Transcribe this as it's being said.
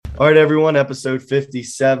All right, everyone, episode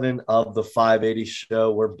 57 of the 580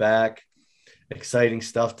 show. We're back. Exciting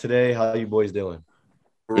stuff today. How you boys doing?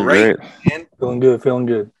 Doing Great, great. man. Feeling good, feeling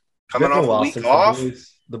good. It's Coming been a off a while week since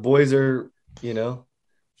the off. boys are, you know,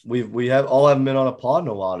 we have all haven't been on a pod in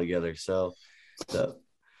a while together. So the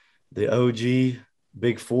OG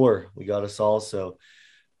Big Four, we got us all. So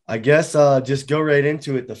I guess just go right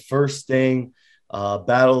into it. The first thing,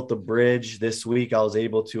 Battle at the Bridge this week, I was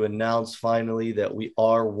able to announce finally that we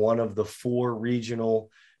are one of the 4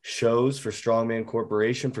 regional shows for Strongman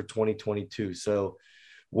Corporation for 2022. So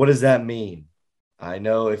what does that mean? I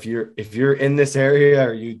know if you're in this area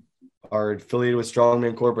or you are affiliated with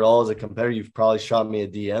Strongman Corporate all as a competitor, you've probably shot me a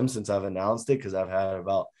DM since I've announced it because I've had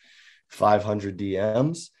about 500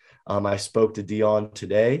 DMs. I spoke to Dion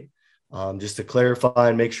today just to clarify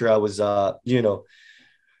and make sure I was,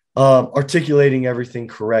 articulating everything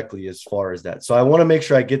correctly as far as that. So I want to make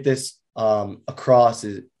sure I get this across.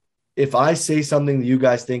 Is if I say something that you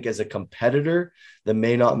guys think as a competitor that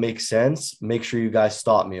may not make sense, make sure you guys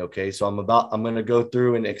stop me. Okay. So I'm going to go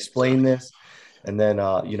through and explain this and then,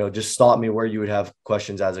 just stop me where you would have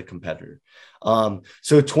questions as a competitor. So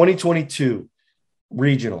 2022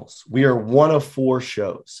 regionals, we are one of 4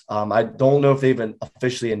 shows. I don't know if they've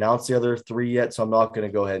officially announced the other 3 yet, so I'm not going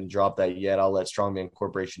to go ahead and drop that yet. I'll let Strongman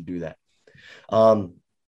Corporation do that.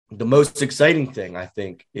 The most exciting thing, I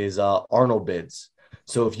think, is Arnold bids.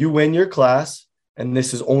 So if you win your class, and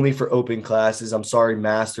this is only for open classes, I'm sorry,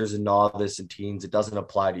 masters and novice and teens, it doesn't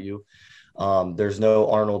apply to you. There's no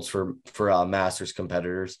Arnolds for masters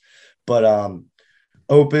competitors, but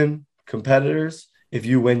open competitors, if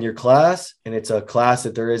you win your class and it's a class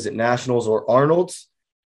that there is at nationals or Arnold's,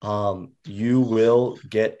 you will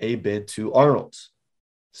get a bid to Arnold's.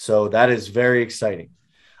 So that is very exciting.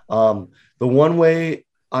 The one way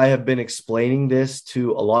I have been explaining this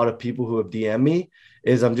to a lot of people who have DM'd me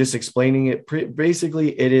is I'm just explaining it.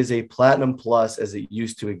 Basically, it is a Platinum Plus as it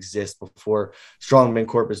used to exist before Strongman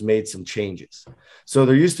Corp has made some changes. So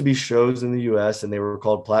there used to be shows in the US and they were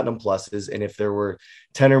called Platinum Pluses. And if there were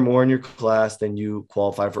 10 or more in your class, then you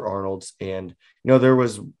qualify for Arnold's. And, there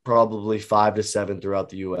was probably 5 to 7 throughout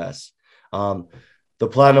the US. The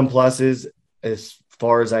Platinum Pluses, as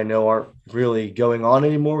far as I know, aren't really going on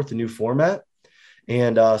anymore with the new format.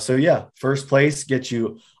 And first place gets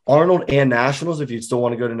you Arnold and Nationals. If you still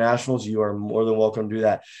want to go to Nationals, you are more than welcome to do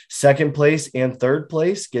that. Second place and third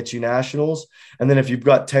place gets you Nationals. And then if you've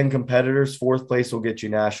got 10 competitors, fourth place will get you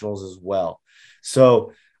Nationals as well.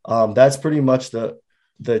 So that's pretty much the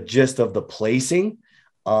gist of the placing.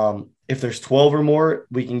 If there's 12 or more,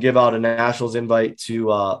 we can give out a Nationals invite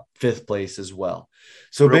to fifth place as well.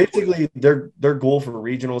 So basically their goal for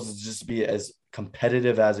regionals is just to be as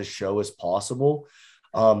competitive as a show as possible.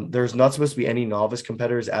 There's not supposed to be any novice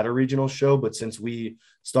competitors at a regional show, but since we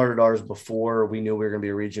started ours before we knew we were going to be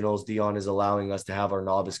a regionals, Dion is allowing us to have our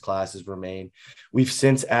novice classes remain. We've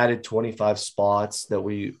since added 25 spots that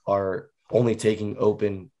we are only taking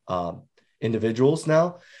open individuals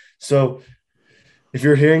now. So if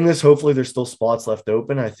you're hearing this, hopefully there's still spots left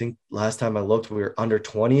open. I think last time I looked, we were under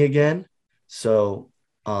 20 again. So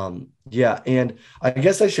and I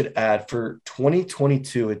guess I should add for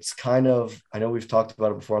 2022, it's kind of, I know we've talked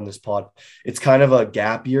about it before on this pod, it's kind of a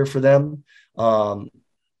gap year for them. All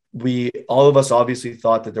of us obviously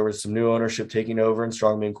thought that there was some new ownership taking over in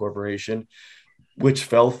Strongman Corporation, which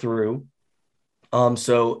fell through.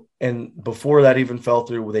 And before that even fell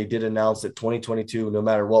through, they did announce that 2022, no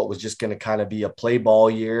matter what, was just going to kind of be a play ball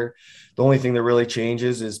year. The only thing that really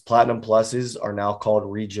changes is Platinum Pluses are now called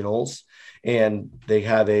regionals, and they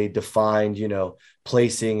have a defined,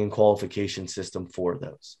 placing and qualification system for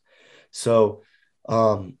those. So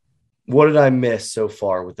what did I miss so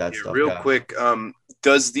far with that stuff? Real guys? quick,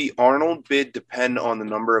 does the Arnold bid depend on the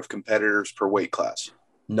number of competitors per weight class?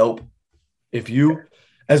 Nope.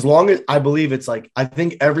 As long as I believe it's I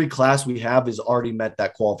think every class we have has already met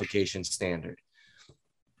that qualification standard.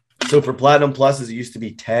 So for Platinum Pluses, it used to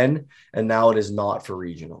be 10, and now it is not for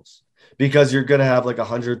regionals because you're going to have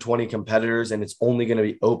 120 competitors and it's only going to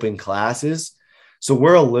be open classes. So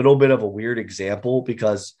we're a little bit of a weird example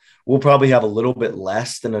because we'll probably have a little bit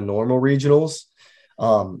less than a normal regionals.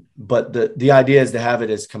 But the idea is to have it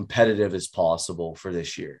as competitive as possible for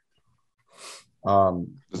this year.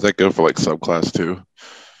 Does that go for subclass too?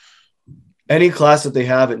 Any class that they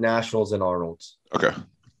have at Nationals and Arnold's. Okay.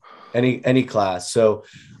 Any class. So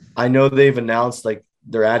I know they've announced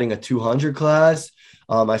they're adding a 200 class.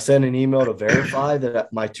 I sent an email to verify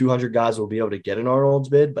that my 200 guys will be able to get an Arnold's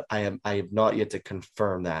bid, but I have not yet to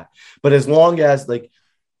confirm that. But as long as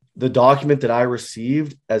the document that I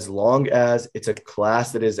received, as long as it's a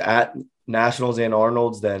class that is at nationals and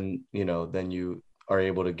Arnold's, then you are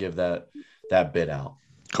able to give that bid out.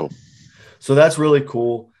 Cool. So that's really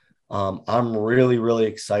cool. I'm really, really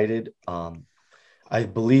excited. I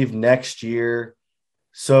believe next year.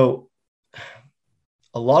 So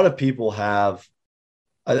a lot of people have,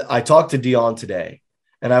 I talked to Dion today,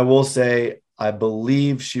 and I will say, I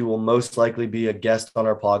believe she will most likely be a guest on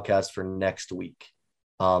our podcast for next week.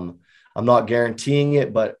 I'm not guaranteeing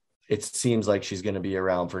it, but it seems like she's going to be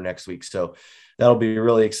around for next week. So that'll be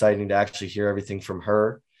really exciting to actually hear everything from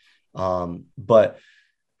her. But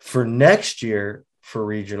for next year, for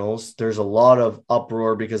regionals, there's a lot of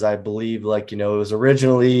uproar because I believe, like, it was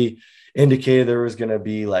originally indicated there was going to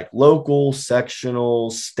be like local,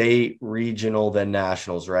 sectional, state, regional, then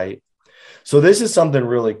nationals, right? So this is something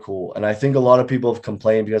really cool. And I think a lot of people have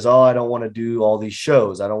complained because, I don't want to do all these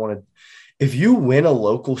shows. I don't want to. If you win a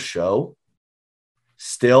local show,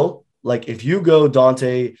 still, like if you go,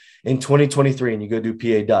 Dante, in 2023 and you go do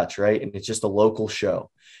PA Dutch, right? And it's just a local show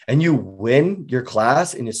and you win your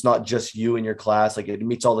class, and it's not just you in your class, like it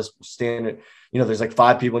meets all this standard, there's like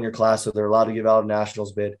 5 people in your class, so they're allowed to give out a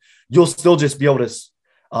nationals bid. You'll still just be able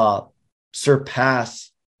to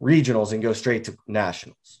surpass regionals and go straight to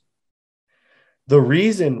nationals.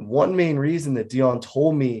 One main reason that Dion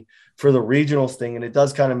told me for the regionals thing, and it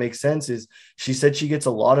does kind of make sense, is she said she gets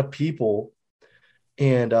a lot of people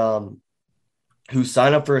and who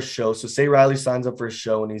sign up for a show. So say Riley signs up for a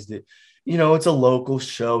show and he's it's a local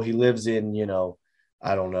show. He lives in,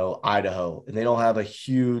 I don't know, Idaho, and they don't have a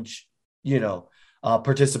huge,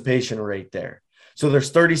 participation rate there. So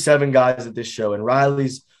there's 37 guys at this show, and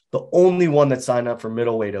Riley's the only one that signed up for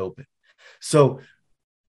middleweight open. So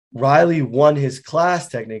Riley won his class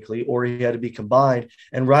technically, or he had to be combined.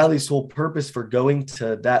 And Riley's whole purpose for going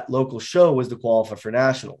to that local show was to qualify for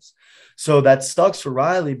nationals. So that sucks for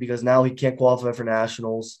Riley because now he can't qualify for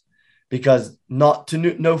nationals because not to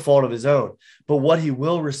no fault of his own. But what he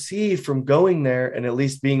will receive from going there and at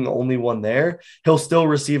least being the only one there, he'll still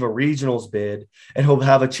receive a regionals bid, and he'll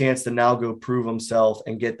have a chance to now go prove himself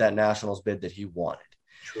and get that nationals bid that he wanted.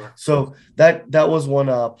 Sure. So that was one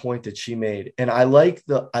point that she made, and I like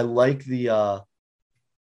the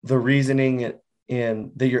reasoning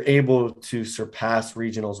and that you're able to surpass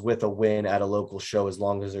regionals with a win at a local show as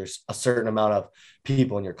long as there's a certain amount of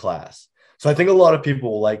people in your class. So I think a lot of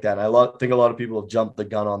people will like that. And I think a lot of people have jumped the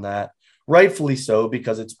gun on that, rightfully so,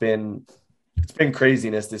 because it's been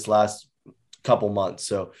craziness this last couple months.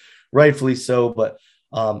 So rightfully so, but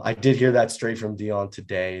I did hear that straight from Dion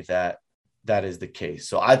today that is the case.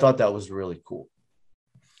 So I thought that was really cool.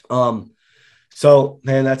 So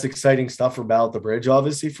man, that's exciting stuff about the bridge,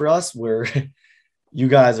 obviously, for us, where you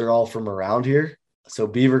guys are all from around here. So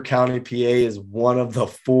Beaver County, PA is one of the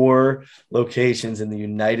 4 locations in the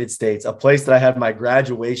United States, a place that I had my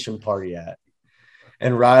graduation party at.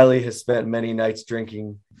 And Riley has spent many nights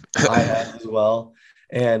drinking. I have as well.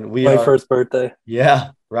 And we 21st birthday.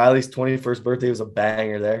 Yeah. Riley's 21st birthday was a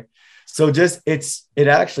banger there. So it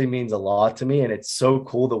actually means a lot to me. And it's so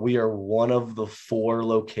cool that we are one of the 4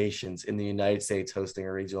 locations in the United States hosting a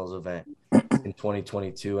regionals event in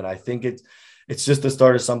 2022. And I think it's just the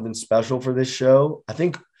start of something special for this show. I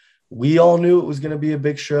think we all knew it was going to be a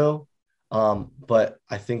big show. But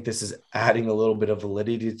I think this is adding a little bit of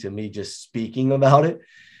validity to me just speaking about it.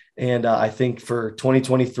 And I think for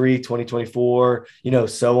 2023, 2024,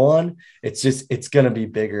 so on, it's going to be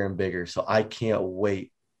bigger and bigger. So I can't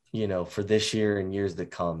wait, for this year and years to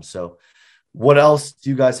come. So what else do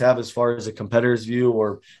you guys have as far as a competitor's view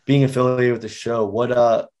or being affiliated with the show?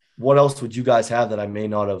 What else would you guys have that I may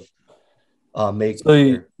not have made? So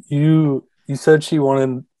you said she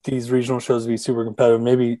wanted these regional shows to be super competitive,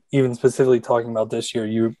 maybe even specifically talking about this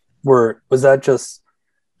year, was that just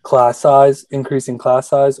class size, increasing class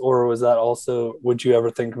size, or was that also, would you ever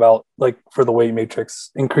think about, like, for the weight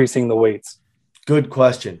matrix, increasing the weights? Good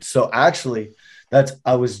question. So actually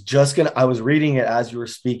I was reading it as you were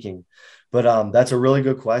speaking, but that's a really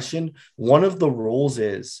good question. One of the rules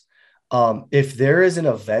is if there is an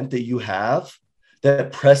event that you have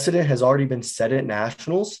that precedent has already been set at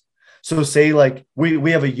nationals. So say like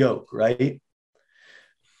we have a yoke, right?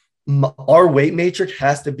 Our weight matrix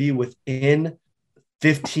has to be within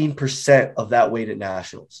 15% of that weight at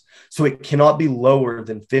nationals. So it cannot be lower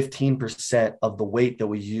than 15% of the weight that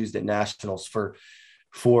we used at nationals for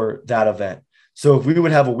that event. So if we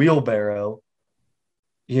would have a wheelbarrow,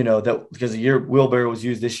 that because the wheelbarrow was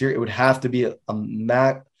used this year, it would have to be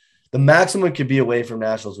the maximum it could be away from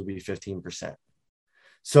nationals would be 15%.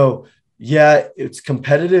 So yeah, it's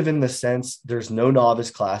competitive in the sense there's no novice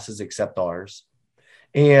classes except ours,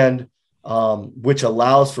 and which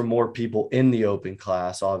allows for more people in the open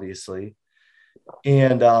class, obviously.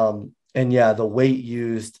 And yeah, the weight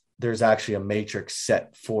used, there's actually a matrix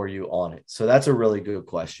set for you on it. So that's a really good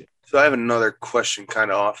question. So I have another question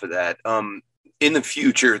kind of off of that. In the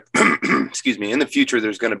future, excuse me, in the future,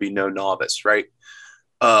 there's going to be no novice, right?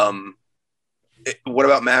 What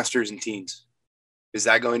about masters and teens? Is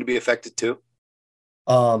that going to be affected too?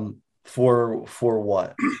 For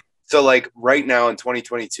what? So like right now in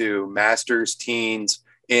 2022, masters, teens,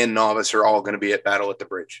 and novice are all going to be at Battle at the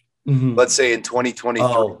Bridge. Mm-hmm. Let's say in 2023.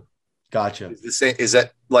 Oh, gotcha. Is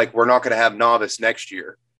that like we're not going to have novice next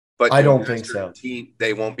year? But I don't think so.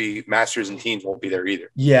 They won't be, masters and teens won't be there either.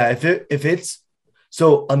 Yeah, if it's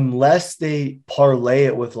so, unless they parlay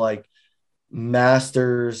it with like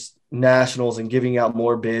masters, nationals, and giving out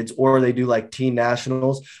more bids, or they do like teen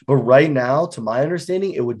nationals. But right now, to my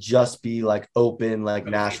understanding, it would just be like open, like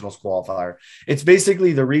nationals qualifier. It's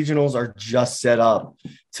basically the regionals are just set up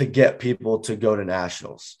to get people to go to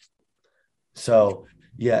nationals. So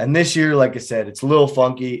yeah, and this year, like I said, it's a little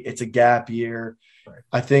funky. It's a gap year.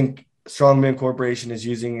 I think Strongman Corporation is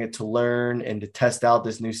using it to learn and to test out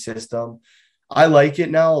this new system. I like it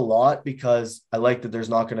now a lot because I like that there's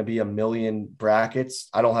not going to be a million brackets.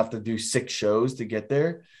 I don't have to do 6 shows to get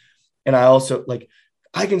there. And I also like,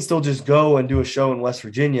 I can still just go and do a show in West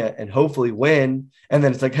Virginia and hopefully win. And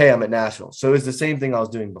then it's like, hey, I'm at nationals. So it's the same thing I was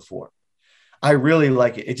doing before. I really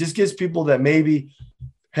like it. It just gives people that maybe,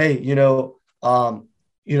 hey,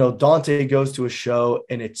 Dante goes to a show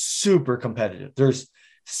and it's super competitive. There's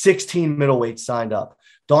 16 middleweights signed up.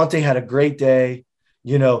 Dante had a great day,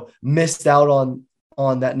 missed out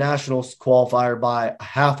on that nationals qualifier by a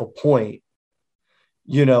half a point,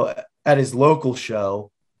 at his local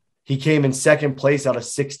show. He came in second place out of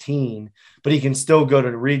 16, but he can still go to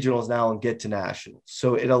the regionals now and get to nationals.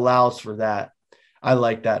 So it allows for that. I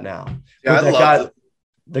like that now. Yeah,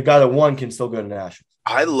 the guy that won can still go to nationals.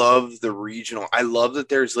 I love the regional. I love that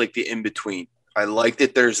there's like the in-between. I like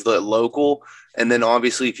that there's the local, and then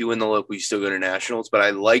obviously if you win the local, you still go to nationals. But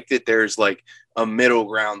I like that there's like a middle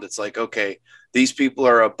ground that's like, okay, these people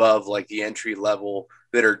are above like the entry level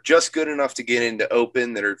that are just good enough to get into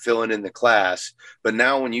open, that are filling in the class. But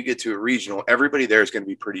now when you get to a regional, everybody there is going to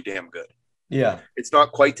be pretty damn good. Yeah. It's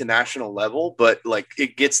not quite to national level, but like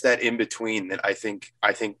it gets that in between that I think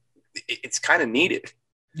it's kind of needed.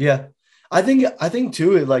 Yeah. I think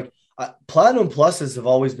too, like Platinum Pluses have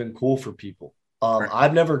always been cool for people. Right.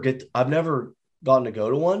 I've never gotten to go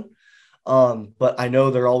to one. But I know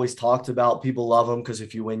they're always talked about. People love them because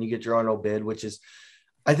if you win, you get your Arnold bid, which is,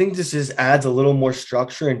 I think this adds a little more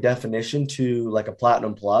structure and definition to like a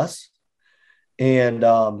Platinum Plus. And,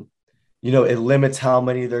 it limits how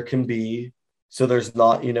many there can be. So there's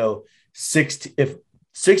not,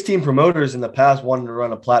 16 promoters in the past wanted to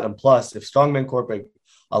run a Platinum Plus. If Strongman Corporate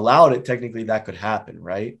allowed it, technically that could happen,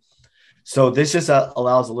 right? So this just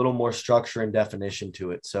allows a little more structure and definition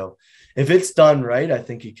to it. So if it's done right, I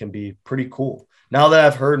think it can be pretty cool. Now that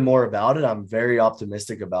I've heard more about it, I'm very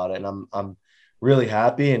optimistic about it, and I'm really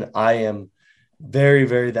happy, and I am very,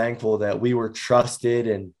 very thankful that we were trusted.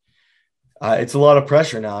 And it's a lot of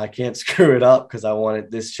pressure now. I can't screw it up because I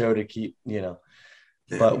wanted this show to keep,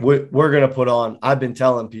 But we're gonna put on. I've been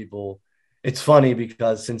telling people. It's funny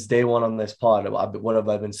because since day one on this pod, what have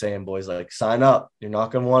I been saying, boys? Like, sign up. You're not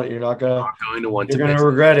going to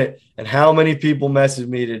regret it. And how many people messaged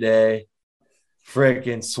me today,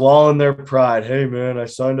 freaking swallowing their pride? Hey, man, I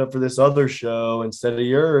signed up for this other show instead of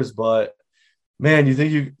yours, but man, do you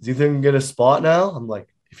think you can get a spot now? I'm like,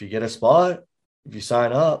 if you get a spot, if you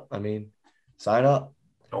sign up, sign up.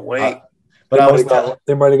 Don't wait. But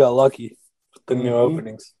they might have got lucky with the new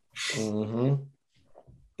openings. Mm-hmm.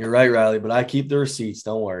 You're right, Riley, but I keep the receipts.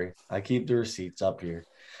 Don't worry. I keep the receipts up here.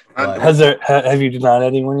 Have you denied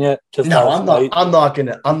anyone yet? No, I'm not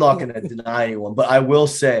gonna deny anyone, but I will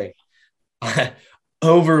say I'm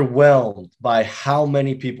overwhelmed by how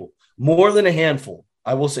many people, more than a handful.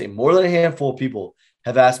 I will say more than a handful of people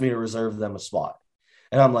have asked me to reserve them a spot.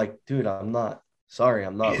 And I'm like, dude, I'm not. Sorry,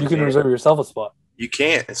 I'm not. You can reserve yourself a spot. You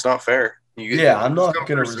can't. It's not fair. I'm not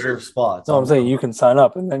going to reserve spots. No, I'm saying you can sign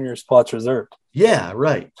up and then your spot's reserved. Yeah,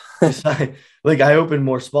 right. I open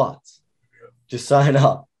more spots. Just sign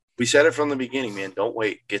up. We said it from the beginning, man. Don't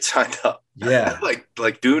wait. Get signed up. Yeah.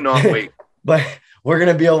 like do not wait. But we're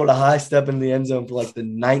going to be able to high step in the end zone for like the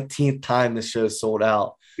 19th time this show's sold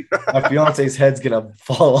out. My fiance's head's going to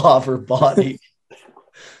fall off her body.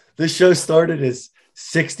 This show started as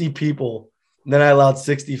 60 people. And then I allowed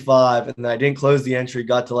 65, and then I didn't close the entry,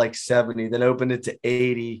 got to like 70, then opened it to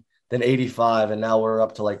 80, then 85, and now we're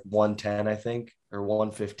up to like 110, I think, or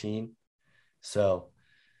 115. So,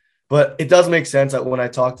 But it does make sense that when I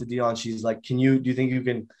talked to Dion, she's like, do you think you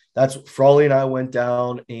can? That's Frawley and I went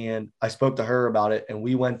down and I spoke to her about it. And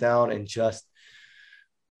we went down and just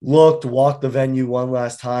walked the venue one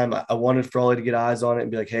last time. I wanted Frawley to get eyes on it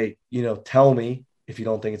and be like, hey, tell me if you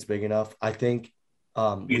don't think it's big enough. I think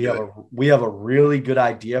we have a really good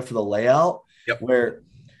idea for the layout. Yep.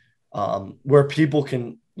 where people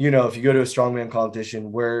can, if you go to a strongman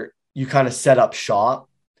competition where you kind of set up shop,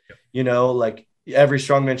 like every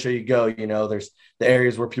strongman show you go, there's the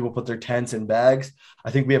areas where people put their tents and bags.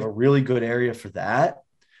 I think we have a really good area for that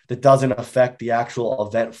doesn't affect the actual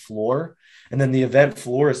event floor. And then the event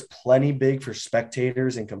floor is plenty big for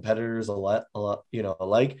spectators and competitors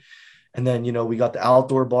alike. And then, we got the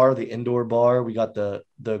outdoor bar, the indoor bar. We got the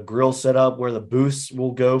grill set up where the booths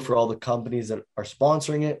will go for all the companies that are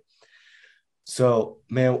sponsoring it. So,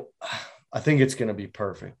 man, I think it's going to be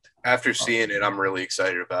perfect. After seeing it, I'm really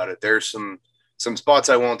excited about it. There's some spots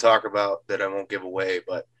I won't talk about that I won't give away,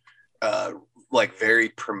 but like very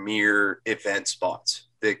premier event spots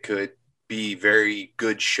that could be very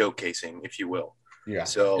good showcasing, if you will. Yeah.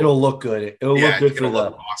 So it'll look good. It'll look good for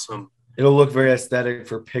look awesome. It'll look very aesthetic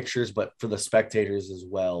for pictures, but for the spectators as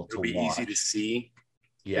well. It'll be easy to see.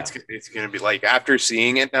 Yeah. It's going to be like, after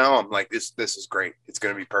seeing it now, I'm like, this is great. It's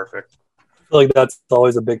going to be perfect. I feel like that's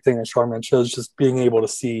always a big thing at strongman shows, just being able to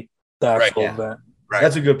see the actual event. Right.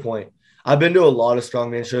 That's a good point. I've been to a lot of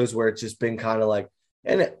strongman shows where it's just been kind of like,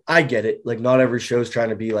 and I get it, like not every show is trying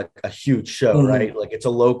to be like a huge show, right? Like it's a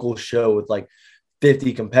local show with like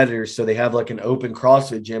 50 competitors. So they have like an open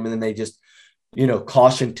CrossFit gym and then they just,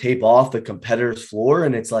 caution tape off the competitor's floor.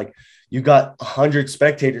 And it's like, you got 100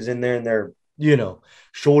 spectators in there and they're,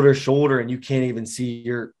 shoulder to shoulder, and you can't even see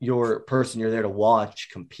your person you're there to watch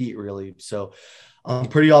compete really. So I'm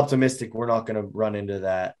pretty optimistic we're not going to run into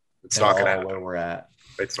that. It's not going to happen where we're at.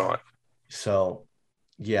 It's not. So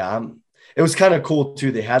yeah, it was kind of cool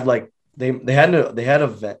too. They had like, they had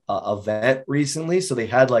an event recently. So they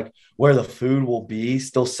had like where the food will be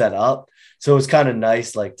still set up. So it was kind of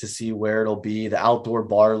nice, like to see where it'll be. The outdoor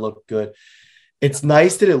bar looked good. It's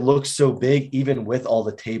nice that it looks so big, even with all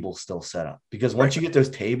the tables still set up, because once you get those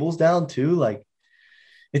tables down too, like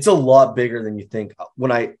it's a lot bigger than you think.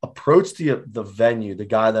 When I approached the venue, the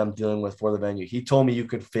guy that I'm dealing with for the venue, he told me you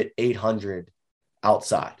could fit 800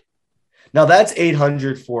 outside. Now that's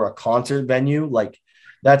 800 for a concert venue. Like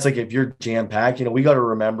that's like, if you're jam packed, we got to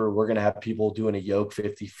remember we're going to have people doing a yoke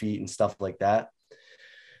 50 feet and stuff like that.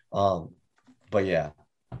 But yeah,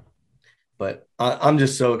 but I'm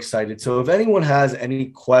just so excited. So if anyone has any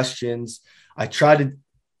questions, I did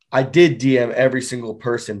DM every single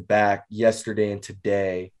person back yesterday and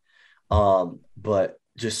today. But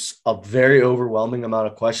just a very overwhelming amount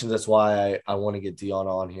of questions. That's why I want to get Dion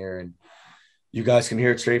on here, and you guys can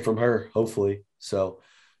hear it straight from her, hopefully. So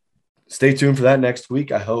stay tuned for that next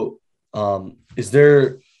week, I hope. I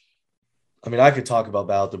could talk about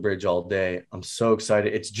Battle at the Bridge all day. I'm so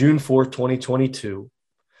excited. It's June 4th, 2022.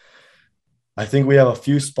 I think we have a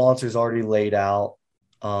few sponsors already laid out.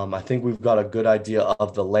 I think we've got a good idea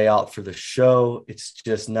of the layout for the show. It's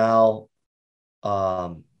just now,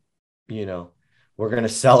 we're going to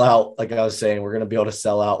sell out. Like I was saying, we're going to be able to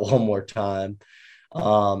sell out one more time.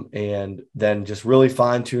 And then just really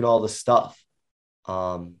fine tune all the stuff.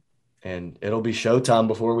 And it'll be showtime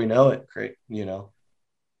before we know it. Great. Yeah.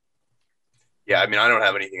 I don't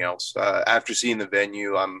have anything else. After seeing the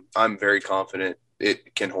venue, I'm very confident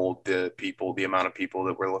it can hold the amount of people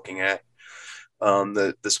that we're looking at.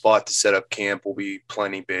 The spot to set up camp will be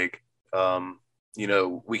plenty big.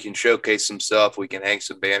 We can showcase some stuff. We can hang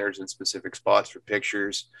some banners in specific spots for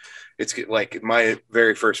pictures. It's like my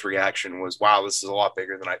very first reaction was, wow, this is a lot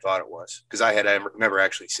bigger than I thought it was, because I had never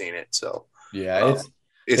actually seen it. So yeah,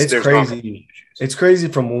 it's crazy. It's crazy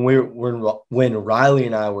from when Riley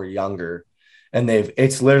and I were younger, and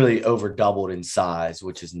it's literally over doubled in size,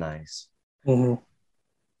 which is nice. Mm-hmm.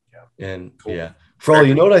 Yeah. And cool. Yeah. Fro,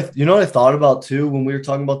 you know what I thought about too when we were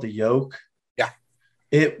talking about the yoke? Yeah.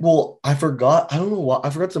 I forgot. I don't know why. I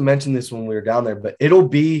forgot to mention this when we were down there, but it'll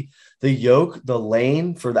be the yoke, the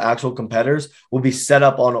lane for the actual competitors will be set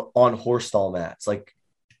up on horse stall mats. Like,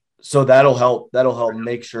 so that'll help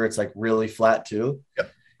make sure it's like really flat too.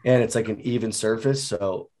 Yep. And it's like an even surface.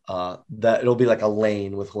 So that it'll be like a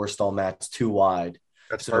lane with horse stall mats too wide.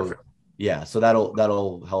 That's perfect. Yeah. So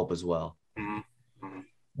that'll help as well. Mm-hmm. Mm-hmm.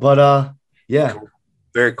 But yeah. Cool.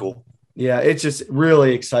 Very cool. Yeah, it's just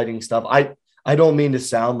really exciting stuff. I don't mean to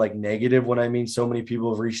sound like negative when I mean so many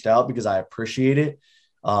people have reached out, because I appreciate it.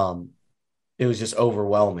 It was just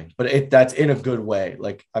overwhelming, but that's in a good way.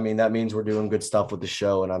 Like, that means we're doing good stuff with the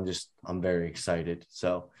show, and I'm very excited.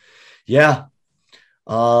 So yeah.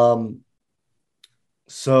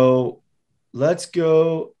 So let's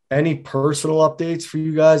go. Any personal updates for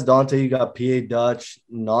you guys? Dante, you got PA Dutch.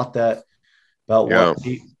 Not that about Yeah, what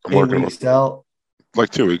I'm eight working weeks out. like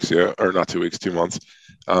 2 weeks, yeah, or not 2 weeks, 2 months.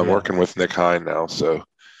 I'm Yeah. working with Nick Hine now, so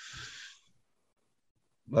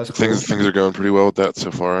That's cool. things are going pretty well with that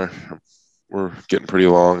so far. We're getting pretty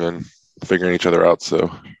along and figuring each other out.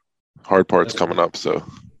 So hard part's coming up. So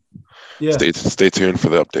Yeah. stay tuned for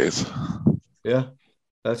the updates. Yeah.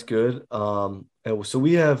 That's good. And so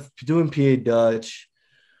we have doing PA Dutch.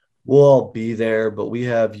 We'll all be there, but we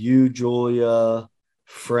have you, Julia,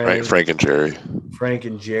 Frank and Jerry. Frank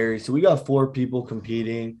and Jerry. So we got 4 people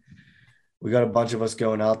competing. We got a bunch of us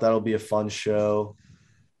going out. That'll be a fun show.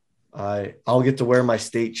 I'll get to wear my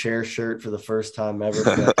state chair shirt for the first time ever.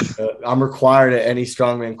 For that show. I'm required at any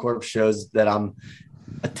Strongman Corp shows that I'm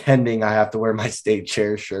attending. I have to wear my state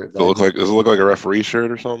chair shirt. Does it look like a referee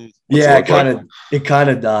shirt or something? Yeah, it kind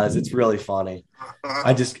of does. It's really funny.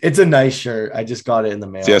 It's a nice shirt. I just got it in the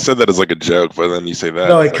mail. See, I said that as like a joke, but then you say that.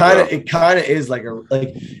 No, it kind of is like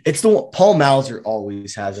it's the one Paul Mauser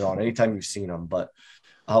always has it on anytime you've seen him. But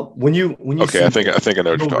when you okay, I think I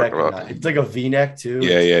know what you're talking about. It's like a V-neck too.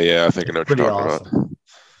 Yeah. I think I know what you're talking awesome.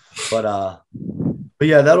 about. But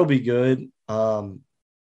yeah, that'll be good.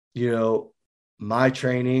 My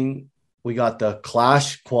training, we got the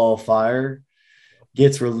Clash qualifier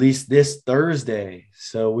gets released this Thursday.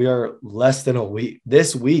 So we are less than a week.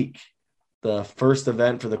 This week, the first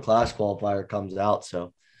event for the Clash qualifier comes out.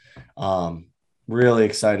 So really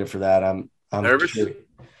excited for that. I'm nervous.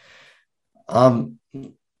 I'm feeling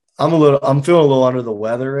a little under the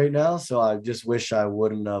weather right now. So I just wish I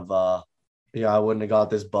wouldn't have got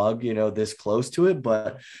this bug, this close to it,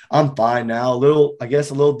 but I'm fine now. A little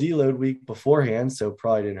deload week beforehand. So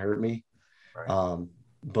probably didn't hurt me. Right.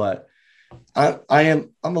 But I'm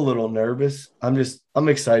a little nervous. I'm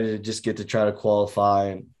excited to just get to try to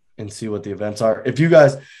qualify and see what the events are.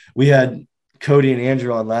 We had Cody and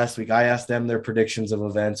Andrew on last week. I asked them their predictions of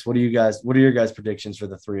events. What are your guys' predictions for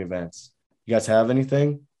the 3 events? You guys have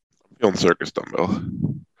anything? I'm feeling circus dumbbell.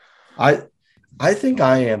 I think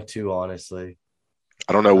I am too, honestly.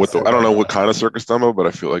 I don't know what kind of circus dumbbell, but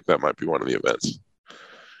I feel like that might be one of the events.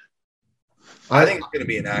 I think it's going to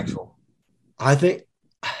be an axle.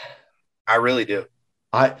 I really do.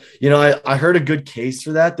 I heard a good case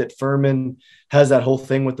for that Furman has that whole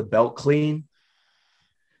thing with the belt clean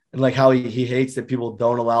and like how he hates that people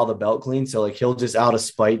don't allow the belt clean. So like he'll just out of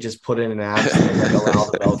spite just put in an axle and like allow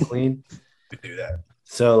the belt clean. Do that.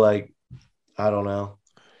 So like, I don't know.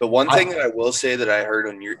 The one thing that I will say that I heard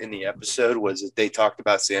in the episode was that they talked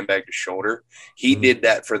about sandbag to shoulder. He did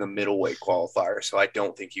that for the middleweight qualifier. So I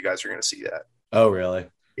don't think you guys are going to see that. Oh, really?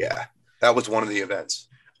 Yeah. That was one of the events.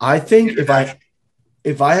 I think if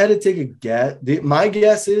I had to take a guess, my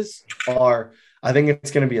guesses are I think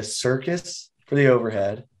it's going to be a circus for the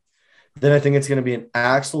overhead. Then I think it's going to be an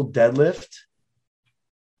axle deadlift.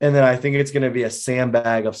 And then I think it's going to be a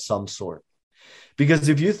sandbag of some sort. Because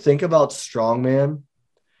if you think about strongman,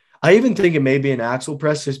 I even think it may be an axle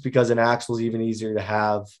press just because an axle is even easier to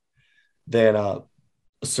have than a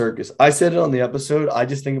circus. I said it on the episode. I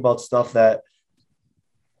just think about stuff that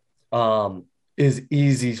is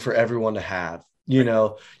easy for everyone to have. You're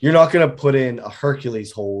not going to put in a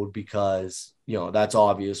Hercules hold because, that's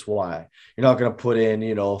obvious why. You're not going to put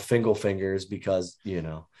in, finger fingers because,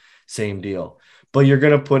 same deal. But you're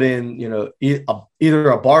going to put in, either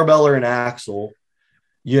a barbell or an axle,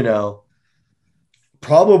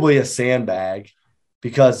 probably a sandbag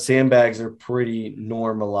because sandbags are pretty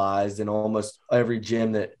normalized in almost every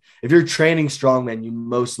gym that if you're training strongman, you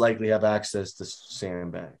most likely have access to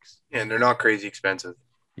sandbags. Yeah, and they're not crazy expensive.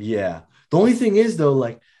 Yeah. The only thing is though,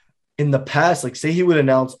 like in the past, like say he would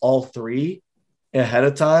announce all 3 ahead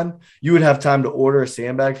of time, you would have time to order a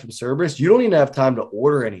sandbag from Cerberus. You don't even have time to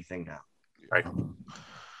order anything now. Right.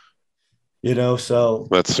 So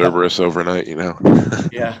that's Cerberus overnight,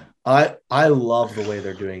 Yeah. I love the way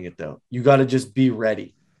they're doing it though. You got to just be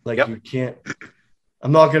ready. Like you can't,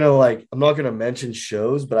 I'm not going to mention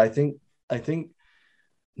shows, but I think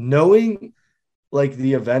knowing like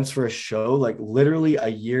the events for a show, like literally a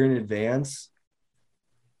year in advance,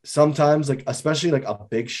 sometimes like, especially like a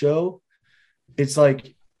big show, it's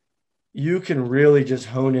like you can really just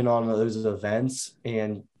hone in on those events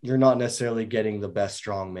and you're not necessarily getting the best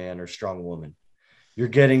strong man or strong woman. You're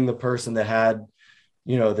getting the person that had,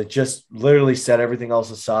 that just literally set everything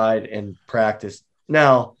else aside and practiced.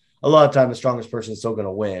 Now, a lot of time the strongest person is still going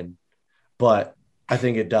to win, but I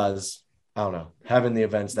think it does. I don't know. Having the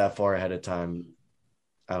events that far ahead of time,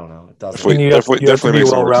 I don't know. It doesn't. Definitely makes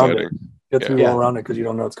it more exciting. You have to be well-rounded because you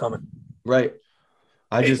don't know it's coming. Right.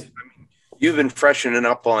 You've been freshening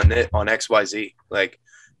up on it on XYZ. Like,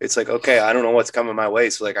 it's like, okay, I don't know what's coming my way.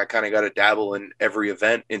 So like, I kind of got to dabble in every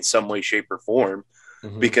event in some way, shape, or form,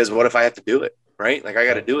 because what if I have to do it? Right? Like, I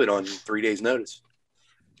got to do it on 3 days notice.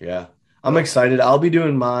 Yeah. I'm excited. I'll be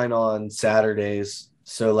doing mine on Saturdays.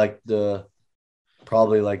 So like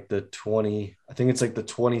probably like the 20, I think it's like the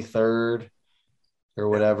 23rd or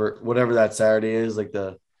whatever that Saturday is, like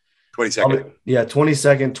the 22nd.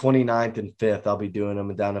 22nd, 29th, and 5th. I'll be doing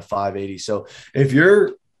them down to 580. So if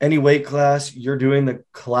you're any weight class, you're doing the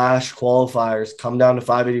Clash qualifiers, come down to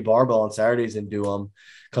 580 barbell on Saturdays and do them,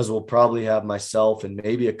 because we'll probably have myself and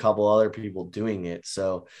maybe a couple other people doing it.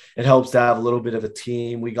 So it helps to have a little bit of a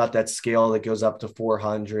team. We got that scale that goes up to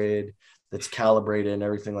 400 that's calibrated and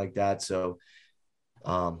everything like that. So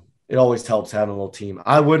it always helps having a little team.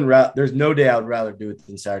 There's no day I would rather do it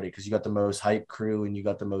than Saturday, because you got the most hype crew and you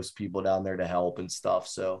got the most people down there to help and stuff.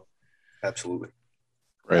 So absolutely.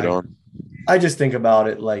 Right on. I just think about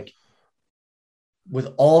it like,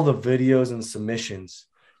 with all the videos and submissions,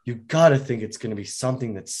 you got to think it's going to be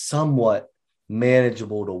something that's somewhat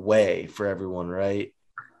manageable to weigh for everyone, right?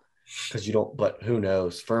 Because but who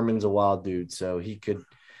knows? Furman's a wild dude, so he could.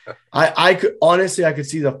 I could honestly, I could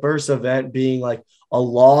see the first event being like a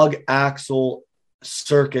log axle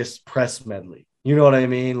circus press medley. You know what I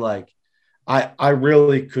mean? Like, I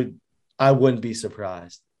really could. I wouldn't be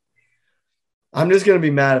surprised. I'm just going to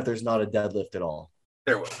be mad if there's not a deadlift at all.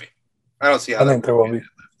 There will be. I don't see how. I think there will be.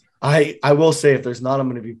 I will say, if there's not, I'm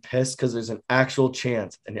going to be pissed, because there's an actual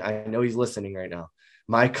chance, and I know he's listening right now.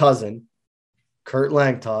 My cousin, Kurt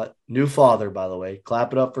Langtot, new father, by the way.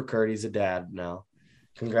 Clap it up for Kurt. He's a dad now.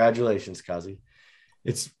 Congratulations, Cuzzy.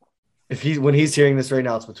 When he's hearing this right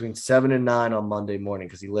now, it's between 7 and 9 on Monday morning,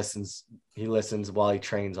 because he listens while he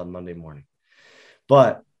trains on Monday morning.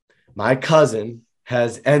 But my cousin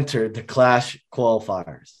has entered the Clash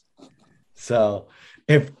qualifiers. So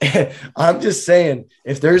if I'm just saying,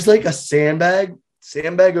 if there's like a sandbag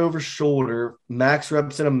over shoulder, max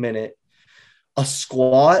reps in a minute, a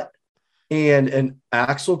squat, and an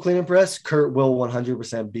axle clean and press, Kurt will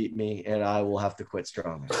 100% beat me, and I will have to quit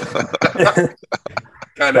strongman.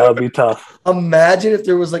 That would be tough. Imagine if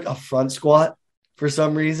there was like a front squat for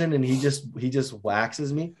some reason, and he just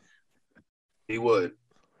waxes me. He would.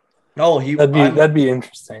 Oh, that'd be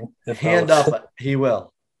interesting. Hand up, he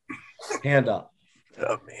will. Hand up.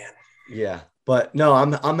 Oh man. Yeah. But no,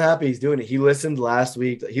 I'm happy he's doing it. He listened last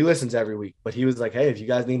week. He listens every week, but he was like, hey, if you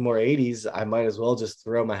guys need more 80s, I might as well just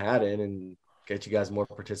throw my hat in and get you guys more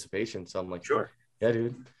participation. So I'm like, sure. Yeah,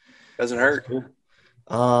 dude. Doesn't hurt. Cool.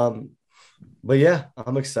 But yeah,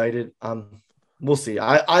 I'm excited. We'll see.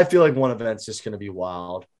 I feel like one event's just going to be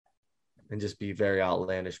wild and just be very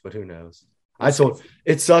outlandish, but who knows?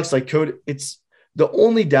 It sucks. Like, it's the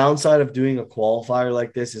only downside of doing a qualifier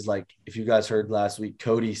like this is, like, if you guys heard last week,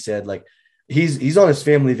 Cody said, like, he's on his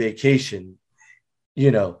family vacation,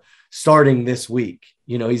 starting this week.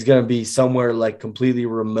 He's going to be somewhere like completely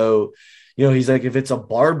remote. He's like, if it's a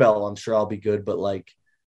barbell, I'm sure I'll be good. But like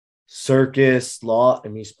circus, law,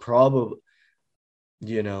 he's probably,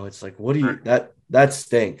 it's like, what do you, that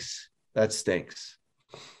stinks. That stinks.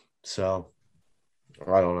 So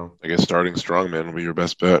I don't know. I guess starting strongman will be your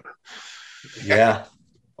best bet. Yeah,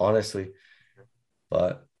 honestly.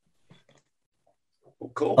 But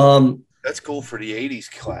cool. That's cool for the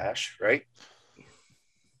 80s Clash, right?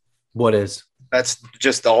 What is? That's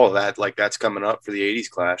just all of that. Like, that's coming up for the 80s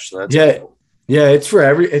Clash. So that's cool. Yeah, it's for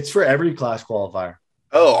every class qualifier.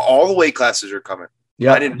 Oh, all the weight classes are coming.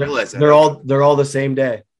 Yeah, I didn't realize that. They're all the same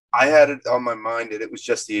day. I had it on my mind that it was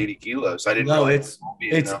just the 80 kilos. I didn't know it's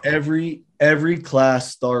every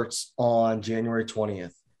class starts on January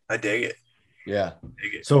 20th. I dig it. Yeah.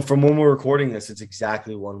 So from when we're recording this, it's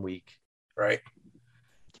exactly 1 week. Right.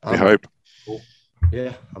 Hype. Cool.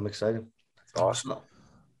 Yeah, I'm excited. That's awesome.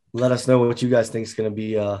 Let us know what you guys think is going to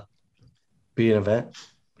be an event.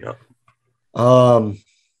 Yep.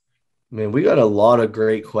 Man, we got a lot of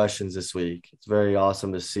great questions this week. It's very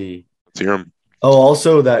awesome to see. Let's hear them. Oh,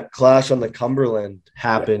 also that Clash on the Cumberland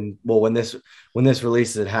happened. Yeah. Well, when this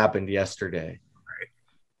releases, it happened yesterday. Right.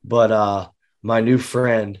 But my new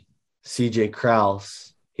friend, CJ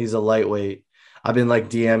Kraus, he's a lightweight. I've been like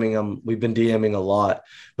DMing him. We've been DMing a lot,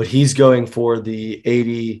 but he's going for the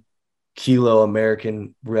 80 kilo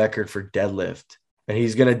American record for deadlift, and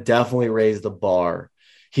he's going to definitely raise the bar.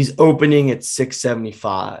 He's opening at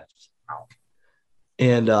 675.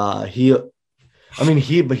 And he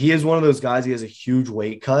is one of those guys. He has a huge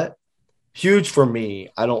weight cut, huge for me.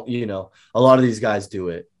 I don't, a lot of these guys do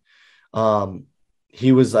it.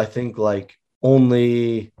 He was, I think, like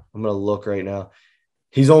only, I'm going to look right now.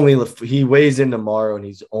 he weighs in tomorrow and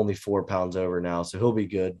he's only 4 pounds over now, so he'll be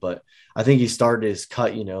good. But I think he started his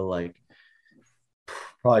cut, like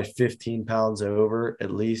probably 15 pounds over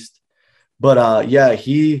at least. But yeah, I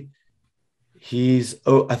think he's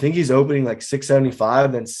opening like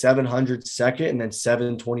 675, then 700 second, and then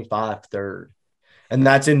 725 third, and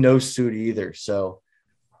that's in no suit either. So.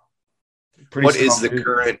 What is the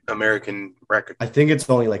current American record? I think it's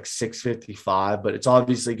only like 655, but it's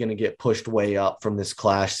obviously going to get pushed way up from this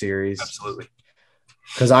Clash series. Absolutely.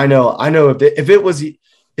 Because I know if it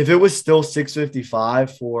was still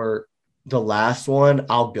 655 for the last one,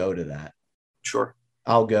 I'll go to that. Sure.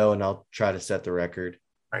 I'll go and I'll try to set the record.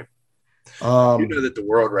 Right. You know that the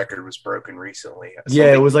world record was broken recently.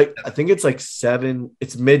 Yeah, it was like I think it's like 7.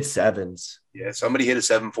 It's mid 7s. Yeah, somebody hit a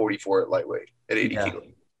 744 at lightweight at 80 kilos,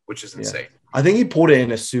 which is insane. I think he pulled it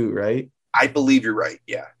in a suit, right? I believe you're right.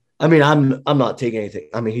 Yeah. I mean, I'm not taking anything.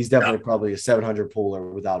 I mean, he's definitely probably a 700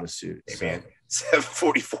 puller without a suit. Hey, so. man,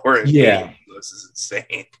 744. Yeah, this is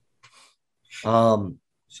insane.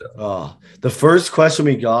 The first question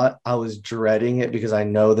we got, I was dreading it because I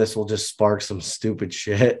know this will just spark some stupid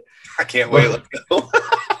shit. I can't wait. Let's go.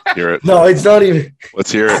 Hear it. No, it's not even.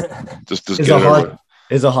 Let's hear it. Just is get a it hot over.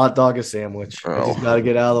 Is a hot dog a sandwich? Oh. I just got to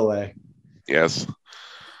get out of the way. Yes.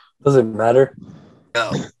 Does it matter?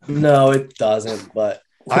 No, it doesn't. But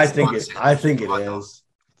I think it is.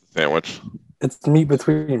 Sandwich. It's the meat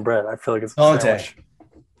between bread. I feel like it's a Dante. sandwich.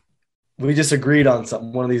 We just agreed on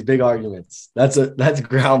something. One of these big arguments. That's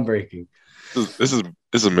groundbreaking. This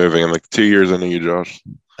is moving. I'm like 2 years into you, Josh.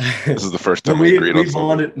 This is the first time we agreed on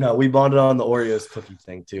something. No, we bonded on the Oreos cookie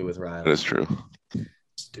thing too with Ryan. That is true.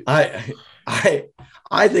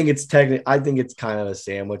 I think it's technically. I think it's kind of a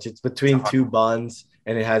sandwich. It's between two buns,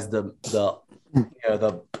 and it has the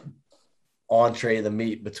entree, the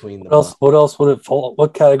meat between the. What else would it fall?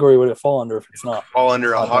 What category would it fall under if it's not? Fall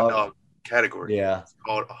under a hot dog category. Yeah, it's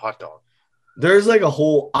called a hot dog. There's like a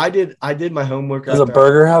whole. I did my homework. Does a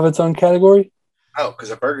burger have its own category? Oh,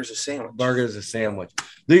 because a burger's a sandwich. Burger's a sandwich.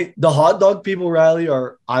 The hot dog people, Riley,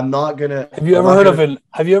 are. I'm not gonna. Have you ever heard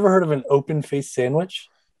of an open face sandwich?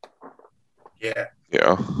 Yeah.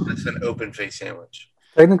 Yeah. That's an open face sandwich.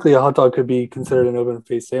 Technically, a hot dog could be considered an open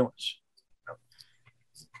face sandwich.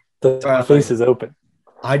 The face is open.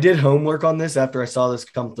 I did homework on this after I saw this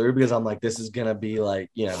come through because I'm like, this is gonna be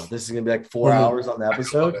like, this is gonna be like 4 hours on the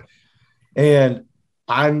episode. And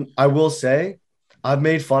I will say, I've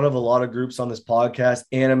made fun of a lot of groups on this podcast,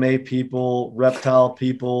 anime people, reptile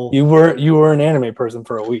people. You were an anime person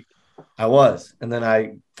for a week. I was, and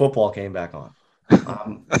then football came back on.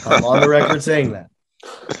 I'm on the record saying that.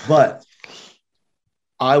 But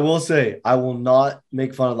I will say I will not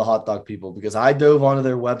make fun of the hot dog people because I dove onto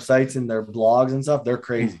their websites and their blogs and stuff. They're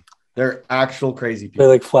crazy. They're actual crazy people.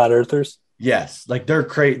 They're like flat earthers. Yes, like they're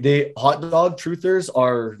crazy. The hot dog truthers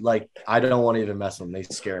are like I don't want to even mess with them. They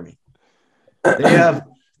scare me. They have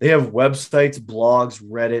websites, blogs,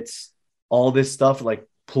 Reddits, all this stuff like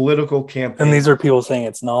political campaigns. And these are people saying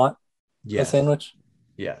it's not a sandwich.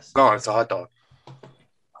 Yes. No, it's a hot dog.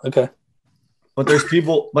 Okay. But there's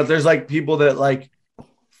people that like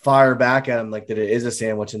fire back at them like that it is a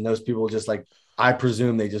sandwich, and those people just like I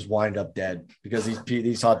presume they just wind up dead because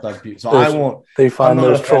these hot dog people. So I won't. They find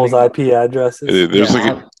those trolls' IP addresses.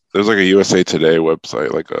 There's like a USA Today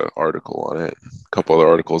website, like an article on it. A couple other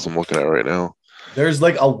articles I'm looking at right now. There's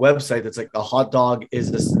like a website that's like a hot dog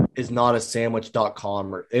is not a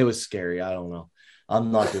sandwich.com or it was scary. I don't know.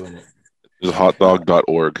 I'm not doing it. There's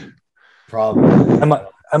hotdog.org. Probably.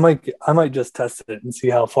 I might just test it and see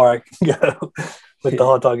how far I can go with the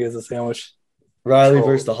hot dog is a sandwich. Riley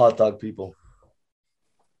versus the hot dog people.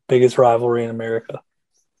 Biggest rivalry in America.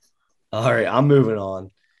 All right, I'm moving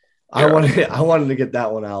on. Yeah. I wanted to get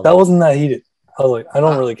that one out. That wasn't that heated. I was like, I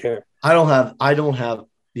don't really care. I don't have.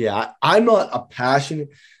 Yeah, I'm not a passionate.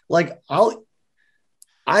 Like I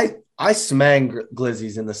smang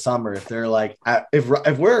glizzies in the summer if they're like if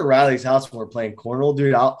we're at Riley's house and we're playing cornhole,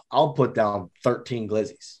 dude. I'll put down 13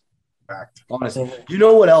 glizzies. Honestly, you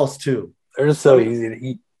know what else too? They're just so easy to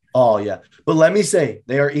eat. Oh yeah, but let me say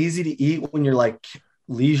they are easy to eat when you're like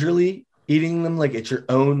leisurely eating them, like it's your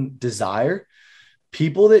own desire.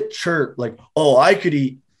 People that chirp like, oh, I could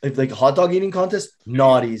eat like a hot dog eating contest.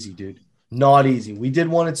 Not easy, dude. Not easy. We did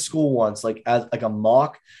one at school once, like as like a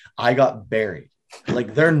mock. I got buried.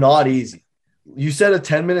 Like they're not easy. You set a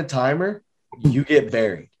 10-minute timer, you get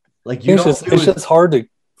buried. Like you it's just hard to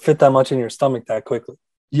fit that much in your stomach that quickly.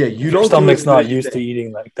 Yeah, your stomach's not used to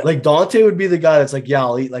eating like that. Like Dante would be the guy that's like, yeah,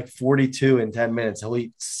 I'll eat like 42 in 10 minutes. He'll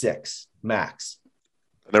eat 6 max.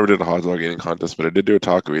 I never did a hot dog eating contest, but I did do a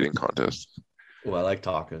taco eating contest. Oh, I like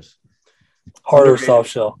tacos. Hard or Underrated. soft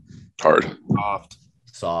shell? Hard.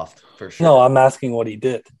 Soft for sure. No, I'm asking what he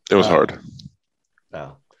did. It was hard.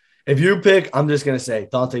 No. If you pick, I'm just gonna say,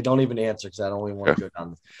 Dante, don't even answer because I don't even want to go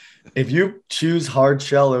down this. If you choose hard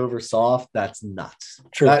shell over soft, that's nuts.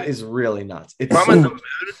 True. That is really nuts. It's If I'm in the mood,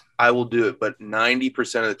 I will do it, but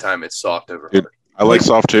 90% of the time it's soft over hard. I like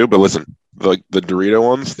soft too, but listen, like the Dorito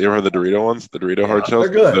ones. You ever had the Dorito ones? The Dorito hard shells.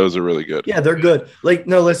 they're good. Those are really good. Yeah, they're good. Like,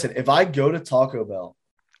 no, listen, if I go to Taco Bell,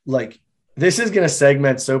 like this is gonna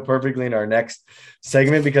segment so perfectly in our next